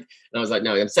God, shall I? And I was like,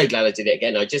 no, I'm so glad I did it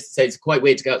again. So it's quite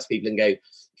weird to go up to people and go,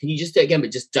 can you just do it again,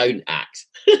 but just don't act.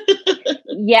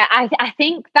 Yeah, I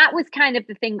think that was kind of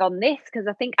the thing on this, because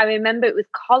I remember it was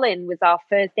Colin was our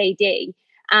first AD.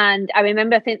 And I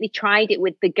remember, I think they tried it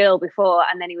with the girl before,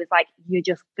 and then he was like, you're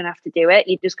just going to have to do it.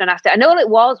 You're just going to have to. And all it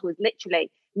was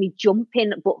literally me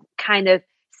jumping, but kind of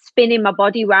spinning my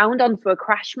body round onto a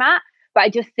crash mat. But I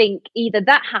just think either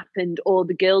that happened or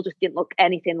the girl just didn't look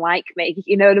anything like me.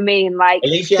 You know what I mean? Like, at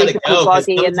least you had a girl,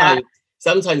 body and that.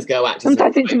 Sometimes girl actors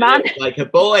sometimes it's a man. Like a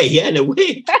boy, in a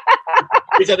wig.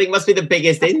 Which I think must be the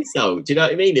biggest insult. Do you know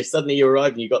what I mean? If suddenly you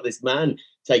arrive and you've got this man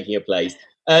taking your place.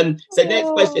 So next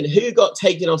question, who got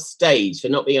taken off stage for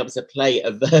not being able to play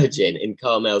a virgin in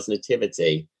Carmel's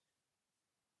Nativity?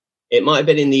 It might have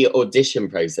been in the audition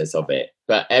process of it,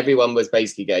 but everyone was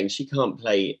basically going, she can't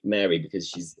play Mary because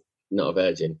she's not a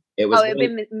virgin. It was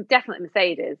definitely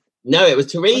Mercedes. No, it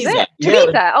was Teresa. Was it?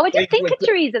 Teresa. I did think of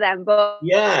Teresa then, but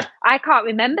I can't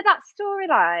remember that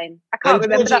storyline. I can't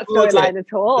remember that storyline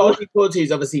at all. Georgie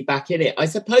Porte's obviously back in it. I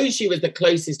suppose she was the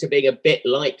closest to being a bit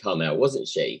like Carmel, wasn't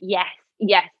she?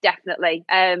 Yes, definitely.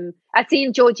 I've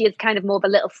seen Georgie as kind of more of a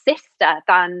little sister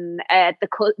than a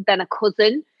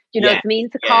cousin, you know what I mean,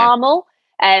 to Carmel.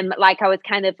 Like I was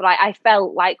kind of like, I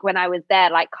felt like when I was there,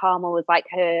 like Carmel was like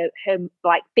her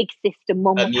like big sister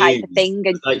mum type of thing,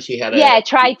 and like she had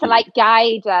tried to like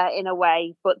guide her in a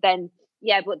way, but then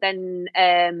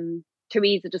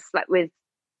Teresa just slept with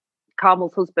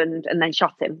Carmel's husband and then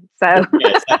shot him. So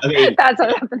yes, I mean, that's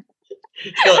what happened.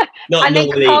 Not and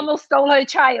normally. then Carmel stole her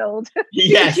child.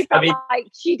 Yes, she felt like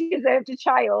she deserved a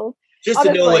child. Just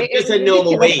a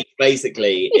normal week,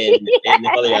 basically, in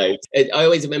Hollyoaks. And I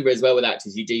always remember as well with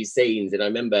actors, you do scenes, and I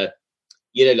remember,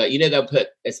 they'll put,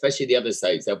 especially the other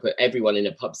soaps, they'll put everyone in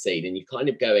a pub scene, and you're kind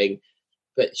of going,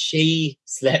 but she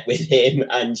slept with him,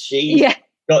 and she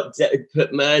got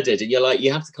put murdered, and you're like,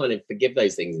 you have to kind of forgive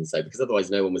those things and so, because otherwise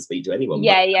no one would speak to anyone.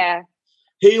 Yeah.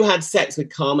 Who had sex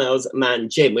with Carmel's man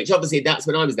Jim? Which obviously that's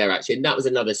when I was there actually, and that was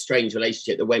another strange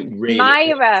relationship that went really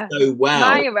Myra. so well.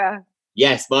 Myra.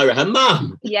 Yes, Myra, her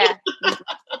mum. Yeah,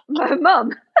 my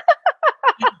mum.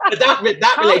 But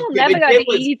that relationship never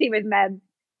got easy with men.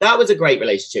 That was a great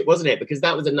relationship, wasn't it? Because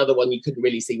that was another one you couldn't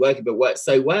really see working, but worked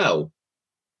so well.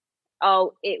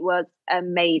 Oh, it was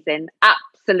amazing,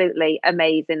 absolutely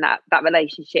amazing. That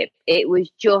relationship. It was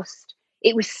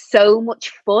so much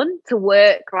fun to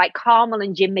work. Like Carmel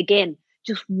and Jim McGinn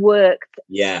just worked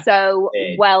so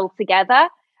well together,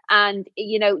 and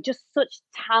just such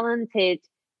talented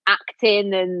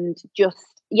acting, and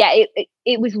just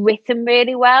it was written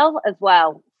really well as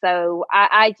well. So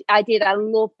I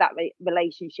loved that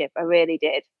relationship. I really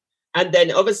did. And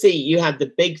then obviously you had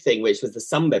the big thing, which was the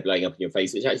sunbed blowing up in your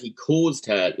face, which actually caused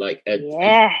her like a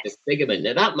disfigurement.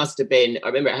 Now that must have been, I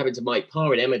remember it happened to Mike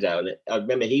Parr in Emmerdale, and I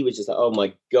remember he was just like, oh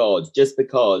my God, just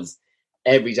because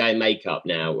everyday makeup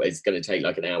now is going to take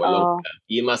like an hour longer.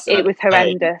 You must have. It was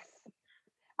horrendous.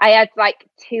 I had like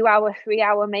 2 hour, 3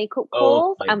 hour makeup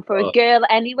calls. And for a girl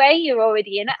anyway, you're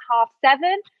already in at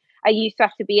 7:30. I used to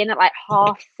have to be in at like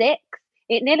 6:30.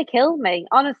 It nearly killed me,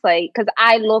 honestly, because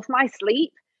I love my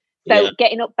sleep. So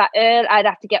getting up that early, I'd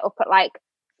have to get up at like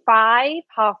 5,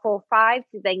 4:30, 5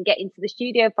 to then get into the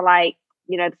studio for like,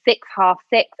 6,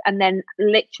 6:30, and then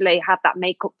literally have that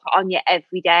makeup put on you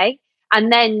every day.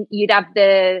 And then you'd have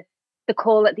the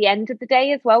call at the end of the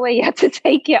day as well, where you had to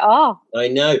take it off. I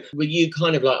know. Were you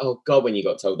kind of like, oh God, when you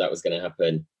got told that was going to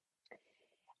happen?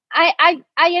 I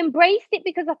embraced it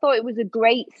because I thought it was a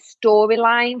great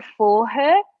storyline for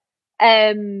her.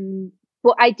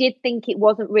 But I did think it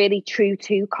wasn't really true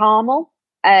to Carmel,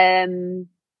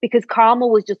 because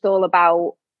Carmel was just all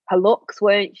about her looks,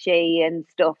 weren't she, and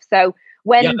stuff. So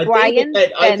when Brian...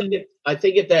 I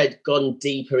think if they'd gone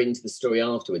deeper into the story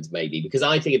afterwards, maybe, because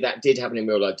I think if that did happen in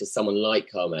real life to someone like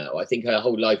Carmel, I think her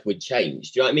whole life would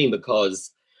change. Do you know what I mean?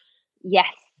 Because... Yes.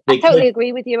 I totally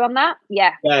agree with you on that.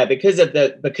 Yeah. Yeah, because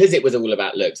it was all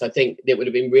about looks. I think it would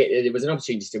have been there was an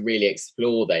opportunity to really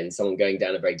explore then someone going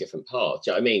down a very different path.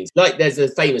 Do you know what I mean? Like there's a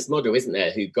famous model, isn't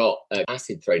there, who got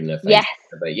acid thrown in her face? Yes.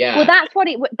 Yeah. Well, that's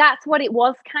what it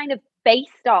was kind of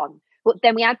based on. But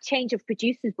then we had change of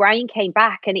producers. Brian came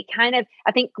back, and it kind of,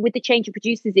 I think with the change of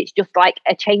producers, it's just like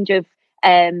a change of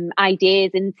ideas,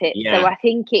 isn't it? Yeah. So I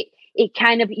think it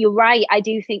kind of, you're right. I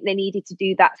do think they needed to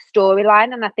do that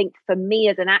storyline. And I think for me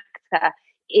as an actor,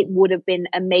 it would have been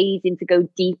amazing to go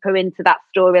deeper into that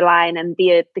storyline and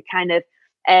the kind of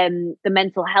the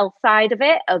mental health side of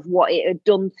it, of what it had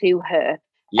done to her.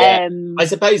 Yeah. I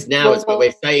suppose now as well,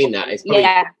 we're saying that it's probably,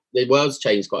 the world's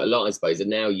changed quite a lot, I suppose, and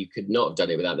now you could not have done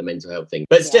it without the mental health thing.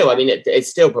 But still, I mean, it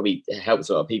still probably helps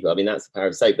a lot of people. I mean, that's the power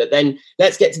of soap. But then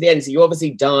let's get to the end. So you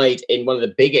obviously died in one of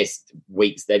the biggest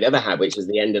weeks they've ever had, which was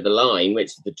the end of the line,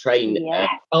 which the train. Yeah.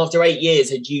 After 8 years,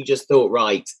 had you just thought,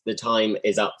 right, the time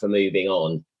is up for moving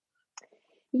on?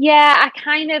 Yeah, I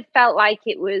kind of felt like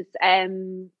it was...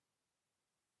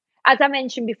 as I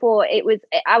mentioned before, I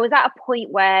was at a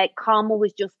point where Carmel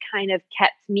was just kind of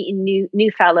kept meeting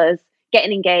new fellas,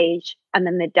 getting engaged, and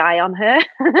then they'd die on her.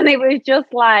 And it was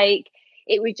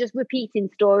just repeating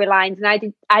storylines.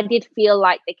 And I did feel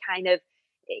like they kind of,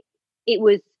 it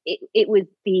was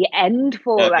the end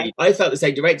for her. I felt the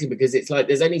same directing, because it's like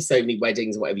there's only so many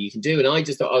weddings and whatever you can do. And I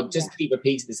just thought I'll just keep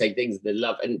repeating the same things, the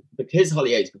love. And because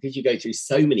Hollyoaks, because you go through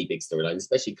so many big storylines,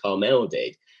 especially Carmel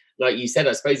did, like you said,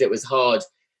 I suppose it was hard,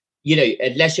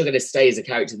 unless you're going to stay as a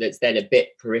character that's then a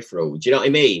bit peripheral. Do you know what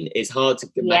I mean? It's hard to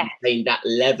maintain that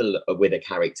level with a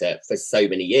character for so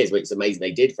many years, which is amazing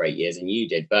they did for 8 years and you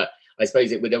did. But I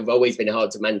suppose it would have always been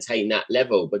hard to maintain that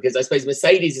level, because I suppose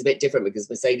Mercedes is a bit different, because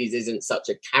Mercedes isn't such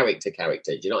a character.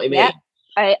 Do you know what I mean?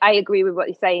 Yeah, I agree with what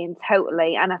you're saying,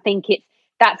 totally. And I think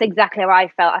that's exactly how I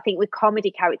felt. I think with comedy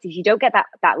characters, you don't get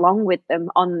that long with them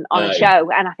on a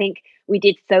show. And I think we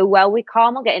did so well with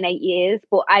Carmel getting 8 years,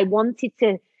 but I wanted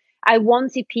to I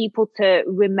wanted people to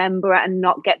remember her and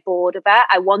not get bored of her.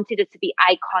 I wanted her to be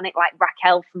iconic, like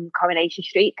Raquel from Coronation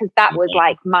Street, because that was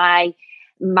like my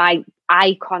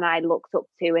icon I looked up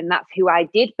to, and that's who I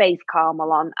did base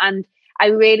Carmel on. And I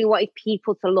really wanted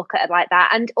people to look at it like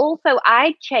that. And also,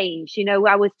 I'd changed. You know,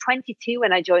 I was 22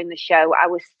 when I joined the show. I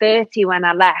was 30 when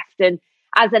I left. And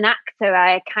as an actor,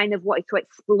 I kind of wanted to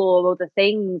explore other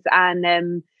things.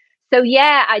 And so,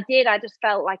 yeah, I did. I just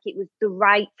felt like it was the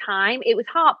right time. It was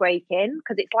heartbreaking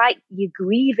because it's like you're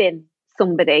grieving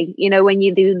somebody, you know, when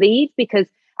you do leave, because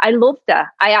I loved her.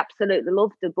 I absolutely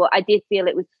loved her. But I did feel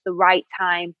it was the right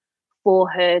time for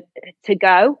her to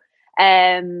go.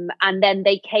 And then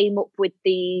they came up with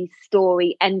the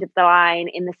story End of the Line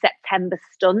in the September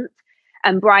stunt.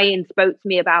 And Brian spoke to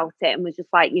me about it and was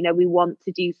just like, you know, we want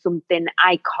to do something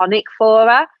iconic for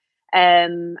her.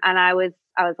 And I was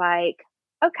like,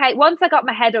 okay. Once I got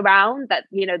my head around that,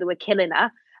 you know, they were killing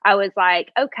her, I was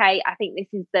like, okay, I think this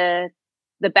is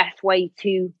the best way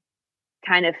to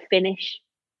kind of finish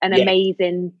an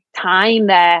amazing time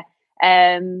there.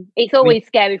 It's always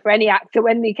scary for any actor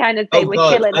when they kind of say we're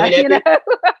killing her, you know.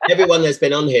 Everyone that's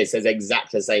been on here says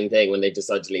exactly the same thing when they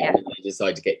decide to leave and they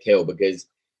decide to get killed, because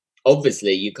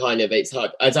obviously you kind of, it's hard.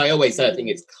 As I always say, I think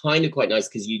it's kind of quite nice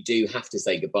because you do have to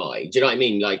say goodbye. Do you know what I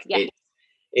mean? Like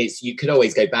it's you could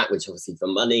always go back, which obviously for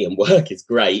money and work is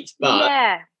great, but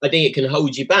I think it can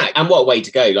hold you back. And what a way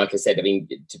to go. Like I said, I mean,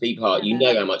 to be part, you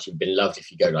know how much you've been loved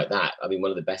if you go like that. I mean, one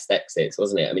of the best exits,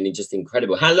 wasn't it? I mean, it's just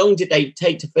incredible. How long did they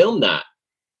take to film that?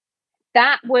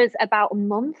 That was about a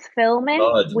month filming.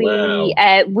 God,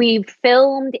 we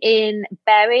filmed in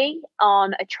Bury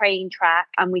on a train track,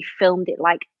 and we filmed it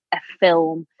like a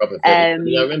film. I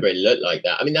remember it looked like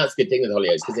that. I mean, that's a good thing with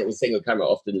Hollyoaks, because it was single camera.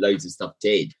 Often loads of stuff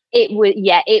did. It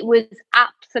was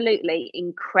absolutely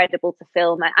incredible to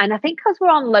film it. And I think because we're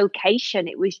on location,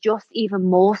 it was just even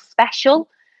more special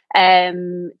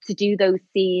to do those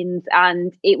scenes.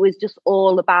 And it was just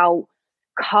all about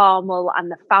Carmel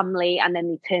and the family, and then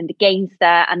they turned against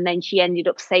her, and then she ended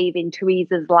up saving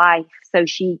Teresa's life.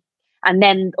 And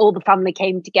then all the family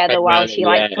came together while she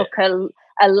took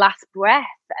a last breath.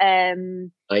 I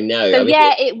know. So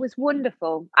it was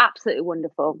wonderful, absolutely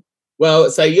wonderful.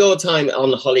 Well, so your time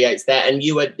on Hollyoaks there, and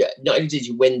you were, not only did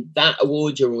you win that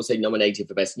award, you're also nominated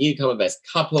for Best Newcomer, Best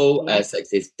Couple,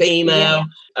 Sexiest Female. Yeah.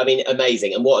 I mean,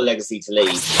 amazing, and what a legacy to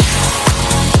leave.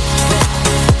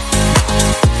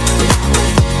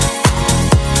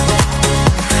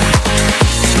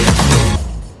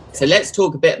 So let's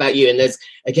talk a bit about you. And there's,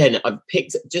 again, I've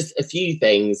picked just a few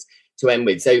things to end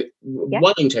with. So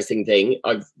one interesting thing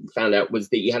I've found out was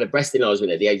that you had a breast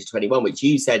enlargement at the age of 21, which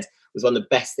you said was one of the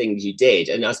best things you did.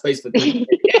 And I suppose for people,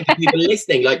 for people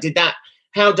listening, like,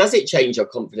 how does it change your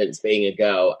confidence being a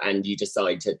girl and you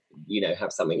decide to, you know,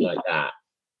 have something like that?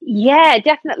 Yeah,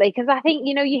 definitely. Because I think,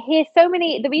 you know, you hear so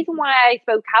many, the reason why I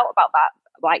spoke out about that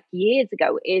like years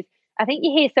ago is I think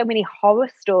you hear so many horror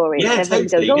stories. Yeah,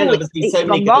 totally. Goes, it's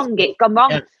gone wrong. It's gone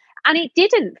wrong. Yeah. And it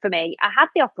didn't for me. I had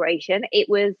the operation. It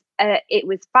was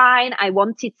fine. I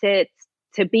wanted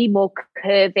to be more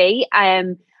curvy.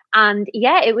 And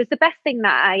it was the best thing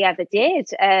that I ever did.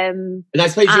 And I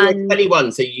suppose you're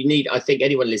 21, so you need, I think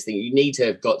anyone listening, you need to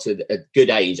have got to a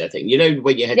good age, I think. You know,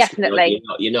 when your head's definitely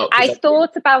you're not. I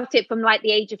thought about it from like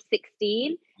the age of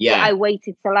 16. Yeah. I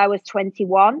waited till I was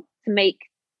 21 to make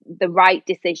the right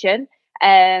decision.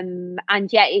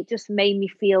 It just made me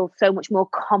feel so much more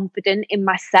confident in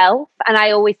myself. And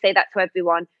I always say that to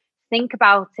everyone, think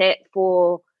about it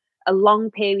for a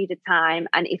long period of time.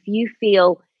 And if you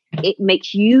feel it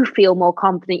makes you feel more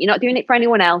confident, you're not doing it for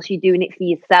anyone else, you're doing it for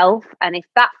yourself. And if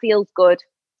that feels good,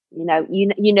 you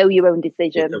know your own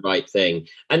decision. It's the right thing.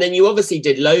 And then you obviously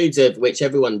did loads of, which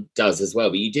everyone does as well,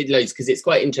 but you did loads because it's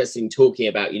quite interesting talking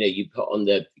about, you know, you put on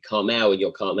the Carmel and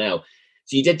your Carmel.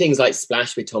 So you did things like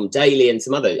Splash with Tom Daley and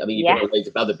some other, I mean, you've been on loads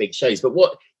of other big shows, but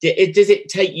did it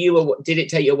take you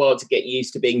a while to get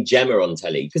used to being Gemma on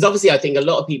telly? Because obviously I think a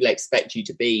lot of people expect you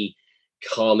to be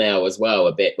Carmel as well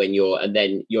a bit and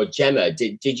then you're Gemma.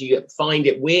 Did you find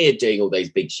it weird doing all those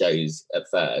big shows at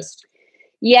first?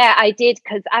 Yeah, I did,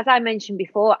 because as I mentioned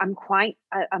before, I'm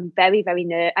very,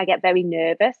 very I get very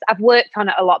nervous. I've worked on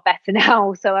it a lot better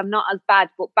now, so I'm not as bad.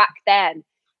 But back then,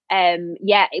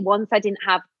 once I didn't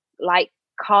have like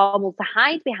Carmel to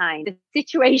hide behind, the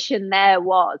situation there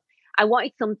was I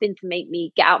wanted something to make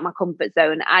me get out of my comfort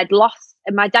zone.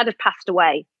 My dad had passed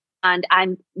away, and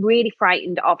I'm really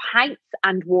frightened of heights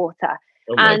and water.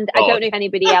 And God. I don't know if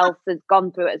anybody else has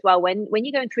gone through it as well. When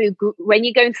you're going through,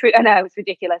 I know it's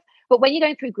ridiculous, but when you're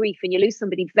going through grief and you lose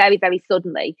somebody very, very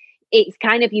suddenly, it's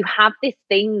kind of, you have this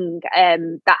thing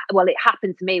it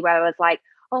happened to me where I was like,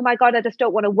 oh my God, I just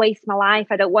don't want to waste my life.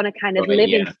 I don't want to kind of live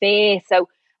in fear. So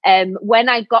when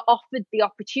I got offered the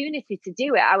opportunity to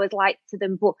do it, I was like to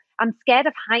them, but I'm scared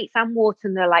of heights and water.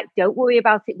 And they're like, don't worry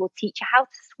about it. We'll teach you how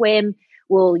to swim.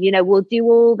 We'll do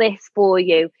all this for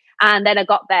you. And then I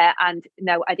got there and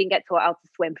no, I didn't get taught how to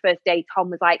swim. First day,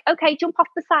 Tom was like, okay, jump off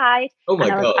the side. Oh my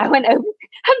God. I went over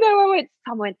and then I went to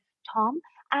Tom, Tom,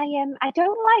 I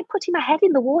don't like putting my head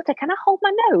in the water. Can I hold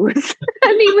my nose?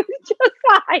 And he was just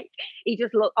like, he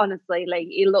just looked, honestly, like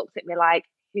he looked at me like,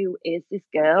 who is this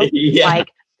girl? Yeah. Like,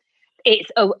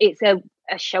 it's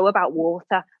a show about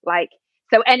water. Like,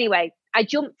 so anyway, I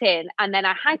jumped in and then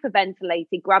I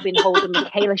hyperventilated, grabbing hold of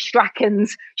Michaela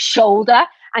Strachan's shoulder.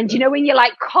 And you know when you're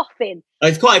like coughing?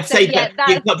 It's quite safe. Yeah,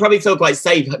 you probably feel quite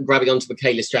safe grabbing onto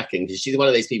Michaela Strachan because she's one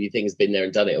of those people you think has been there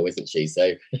and done it all, isn't she?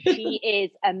 So she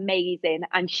is amazing,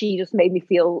 and she just made me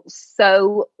feel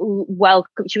so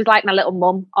welcome. She was like my little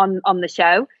mum on the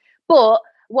show. But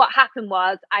what happened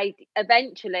was I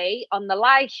eventually on the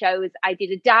live shows I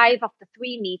did a dive off the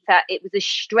 3 meter. It was as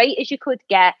straight as you could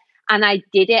get. And I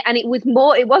did it. And it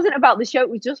wasn't about the show. It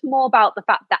was just more about the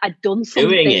fact that I'd done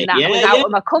something that was out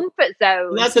of my comfort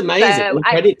zone. That's amazing. So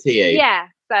credit to you. Yeah.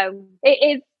 So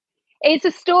it's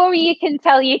a story you can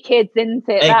tell your kids, isn't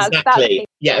it? Exactly.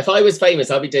 Yeah. If I was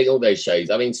famous, I'd be doing all those shows.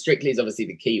 I mean, Strictly is obviously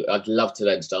the key. I'd love to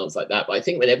learn to dance like that. But I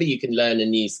think whenever you can learn a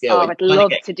new skill. Oh, I'd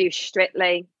love to do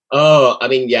Strictly. Oh, I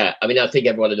mean, yeah. I mean, I think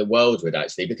everyone in the world would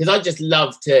actually, because I just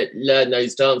love to learn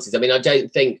those dances. I mean, I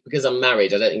don't think, because I'm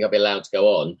married, I don't think I'll be allowed to go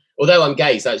on. Although I'm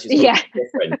gay, so actually it's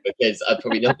different because I'd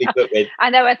probably not be put with. I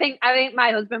know. I think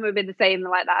my husband would be the same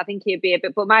like that. I think he'd be a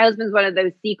bit, but my husband's one of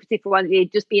those secretive ones.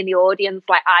 He'd just be in the audience,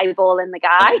 like eyeballing the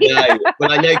guy. No,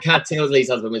 well, I know Kat Tilsley's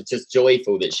husband was just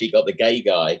joyful that she got the gay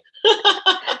guy.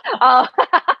 Oh.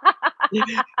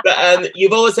 But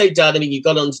you've also done, I mean, you've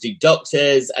gone on to do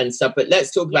doctors and stuff, but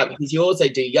let's talk about, because you also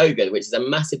do yoga, which is a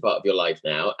massive part of your life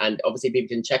now. And obviously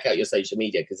people can check out your social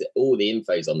media because all the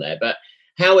info's on there. But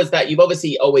how is that? You've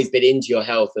obviously always been into your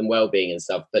health and well-being and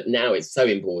stuff, but now it's so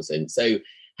important. So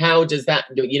how does that,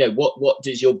 what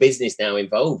does your business now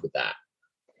involve with that?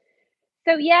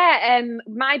 So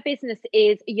my business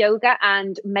is yoga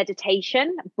and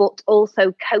meditation, but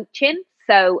also coaching.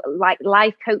 So like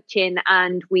life coaching,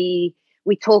 and we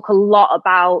talk a lot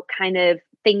about kind of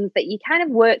things that you kind of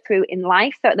work through in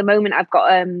life. So at the moment, I've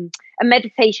got a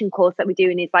meditation course that we're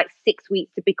doing is like 6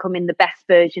 weeks to becoming the best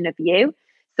version of you.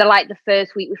 So like the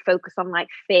first week we focus on like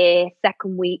fear,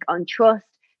 second week on trust,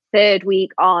 third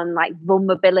week on like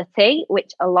vulnerability,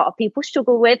 which a lot of people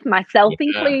struggle with, myself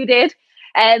included.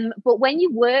 But when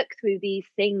you work through these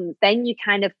things, then you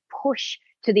kind of push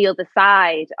to the other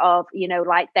side of,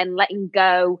 like then letting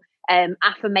go,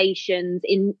 affirmations,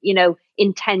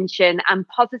 intention and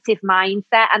positive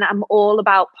mindset. And I'm all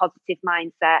about positive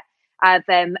mindset. I've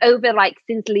over like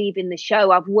since leaving the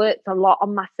show, I've worked a lot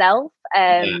on myself,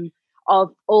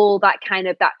 of all that kind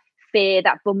of that fear,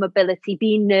 that vulnerability,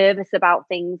 being nervous about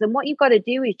things. And what you've got to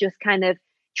do is just kind of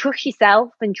trust yourself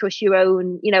and trust your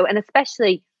own, and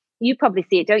especially you probably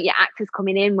see it, don't you? Actors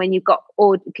coming in when you've got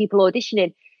people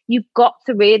auditioning, you've got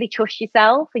to really trust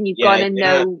yourself and you've got to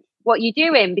know what you're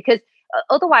doing, because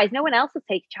otherwise no one else will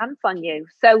take a chance on you.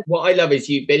 So what I love is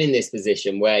you've been in this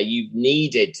position where you've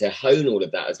needed to hone all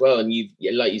of that as well, and you've,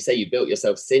 like you say, you've built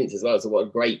yourself since as well. So what a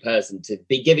great person to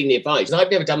be giving the advice. And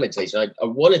I've never done meditation. I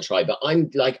want to try, but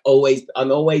I'm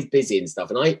always busy and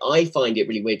stuff, and I find it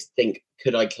really weird to think,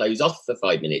 could I close off for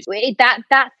 5 minutes?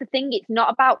 That's the thing. It's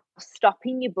not about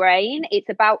stopping your brain. It's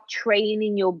about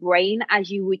training your brain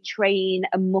as you would train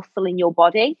a muscle in your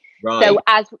body. Right. So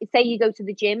as say you go to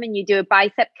the gym and you do a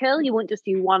bicep curl, you won't just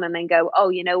do one and then go, oh,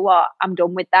 you know what? I'm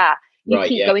done with that. You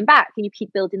keep going back and you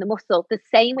keep building the muscle. The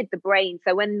same with the brain.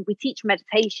 So when we teach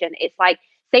meditation, it's like,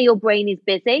 say your brain is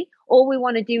busy. All we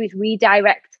want to do is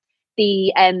redirect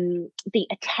the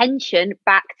attention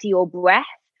back to your breath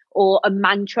or a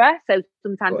mantra. So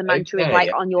sometimes a mantra is like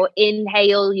on your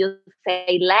inhale, you'll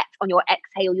say let, on your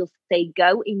exhale, you'll say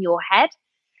go in your head.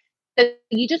 So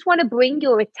you just want to bring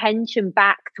your attention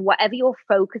back to whatever you're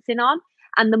focusing on.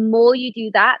 And the more you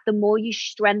do that, the more you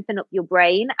strengthen up your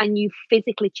brain and you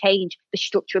physically change the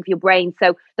structure of your brain.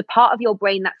 So the part of your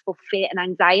brain that's for fear and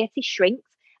anxiety shrinks,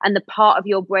 and the part of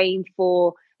your brain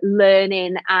for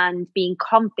learning and being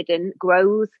confident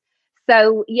grows.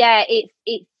 So it's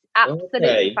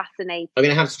absolutely fascinating. I'm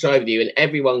going to have to try with you, and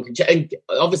everyone can and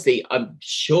obviously I'm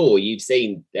sure you've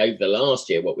seen over the last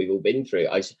year what we've all been through.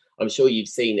 I'm sure you've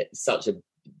seen such a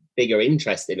bigger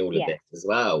interest in all of this as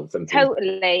well from people.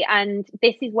 Totally. And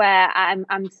this is where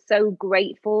I'm so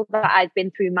grateful that I've been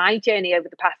through my journey over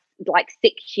the past like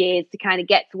 6 years to kind of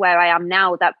get to where I am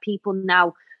now, that people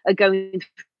now are going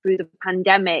through the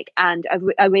pandemic and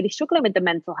are really struggling with the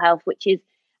mental health, which is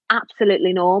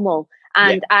absolutely normal.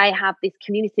 And I have this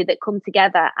community that come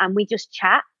together and we just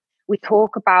chat. We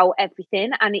talk about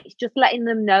everything, and it's just letting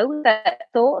them know that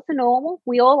thoughts are normal.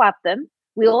 We all have them.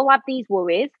 We all have these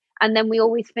worries. And then we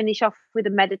always finish off with a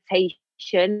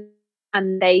meditation,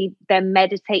 and they then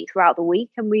meditate throughout the week,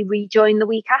 and we rejoin the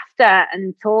week after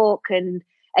and talk and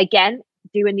again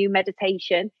do a new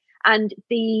meditation. And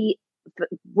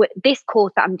this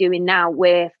course that I'm doing now,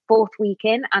 we're 4th week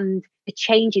in, and the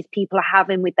changes people are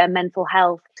having with their mental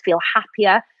health, feel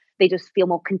happier. They just feel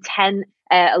more content,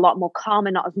 a lot more calmer,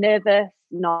 not as nervous,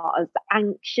 not as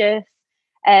anxious.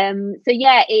 So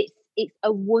yeah, it's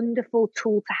a wonderful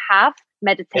tool to have,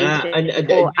 meditation,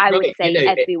 for, I would say,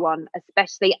 everyone,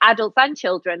 especially adults and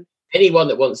children. Anyone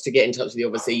that wants to get in touch with you,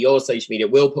 obviously your social media,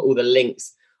 we'll put all the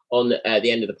links on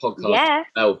the end of the podcast as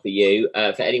well for you,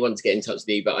 for anyone to get in touch with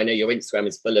you. But I know your Instagram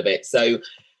is full of it. So,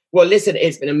 well, listen,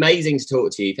 it's been amazing to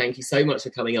talk to you. Thank you so much for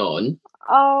coming on.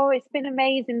 Oh, it's been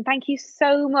amazing. Thank you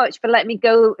so much for letting me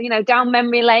go, down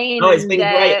memory lane. Oh, it's been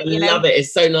great. I love it.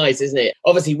 It's so nice, isn't it?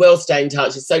 Obviously, we'll stay in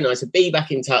touch. It's so nice to be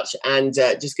back in touch, and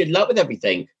just good luck with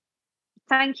everything.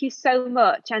 Thank you so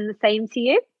much. And the same to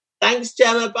you. Thanks,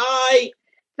 Gemma. Bye.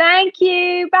 Thank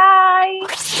you. Bye.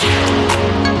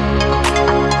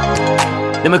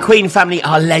 The McQueen family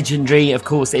are legendary, of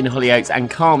course, in Hollyoaks, and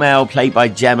Carmel, played by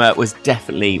Gemma, was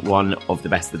definitely one of the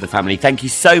best of the family. Thank you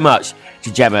so much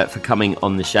to Gemma for coming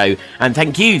on the show, and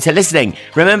thank you to listening.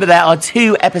 Remember, there are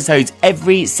 2 episodes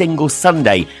every single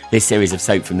Sunday, this series of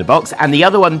Soap from the Box, and the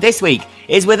other one this week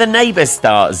is with a Neighbours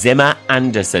star, Zimmer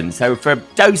Anderson. So for a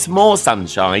dose more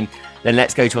sunshine, then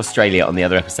let's go to Australia on the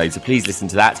other episode, so please listen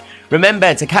to that.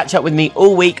 Remember to catch up with me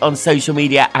all week on social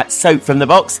media at Soap from the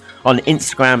Box on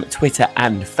Instagram, Twitter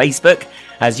and Facebook.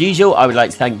 As usual, I would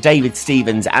like to thank David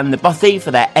Stevens and the Bothy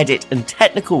for their edit and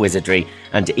technical wizardry,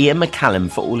 and Ian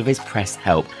McCallum for all of his press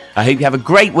help. I hope you have a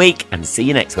great week and see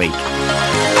you next week.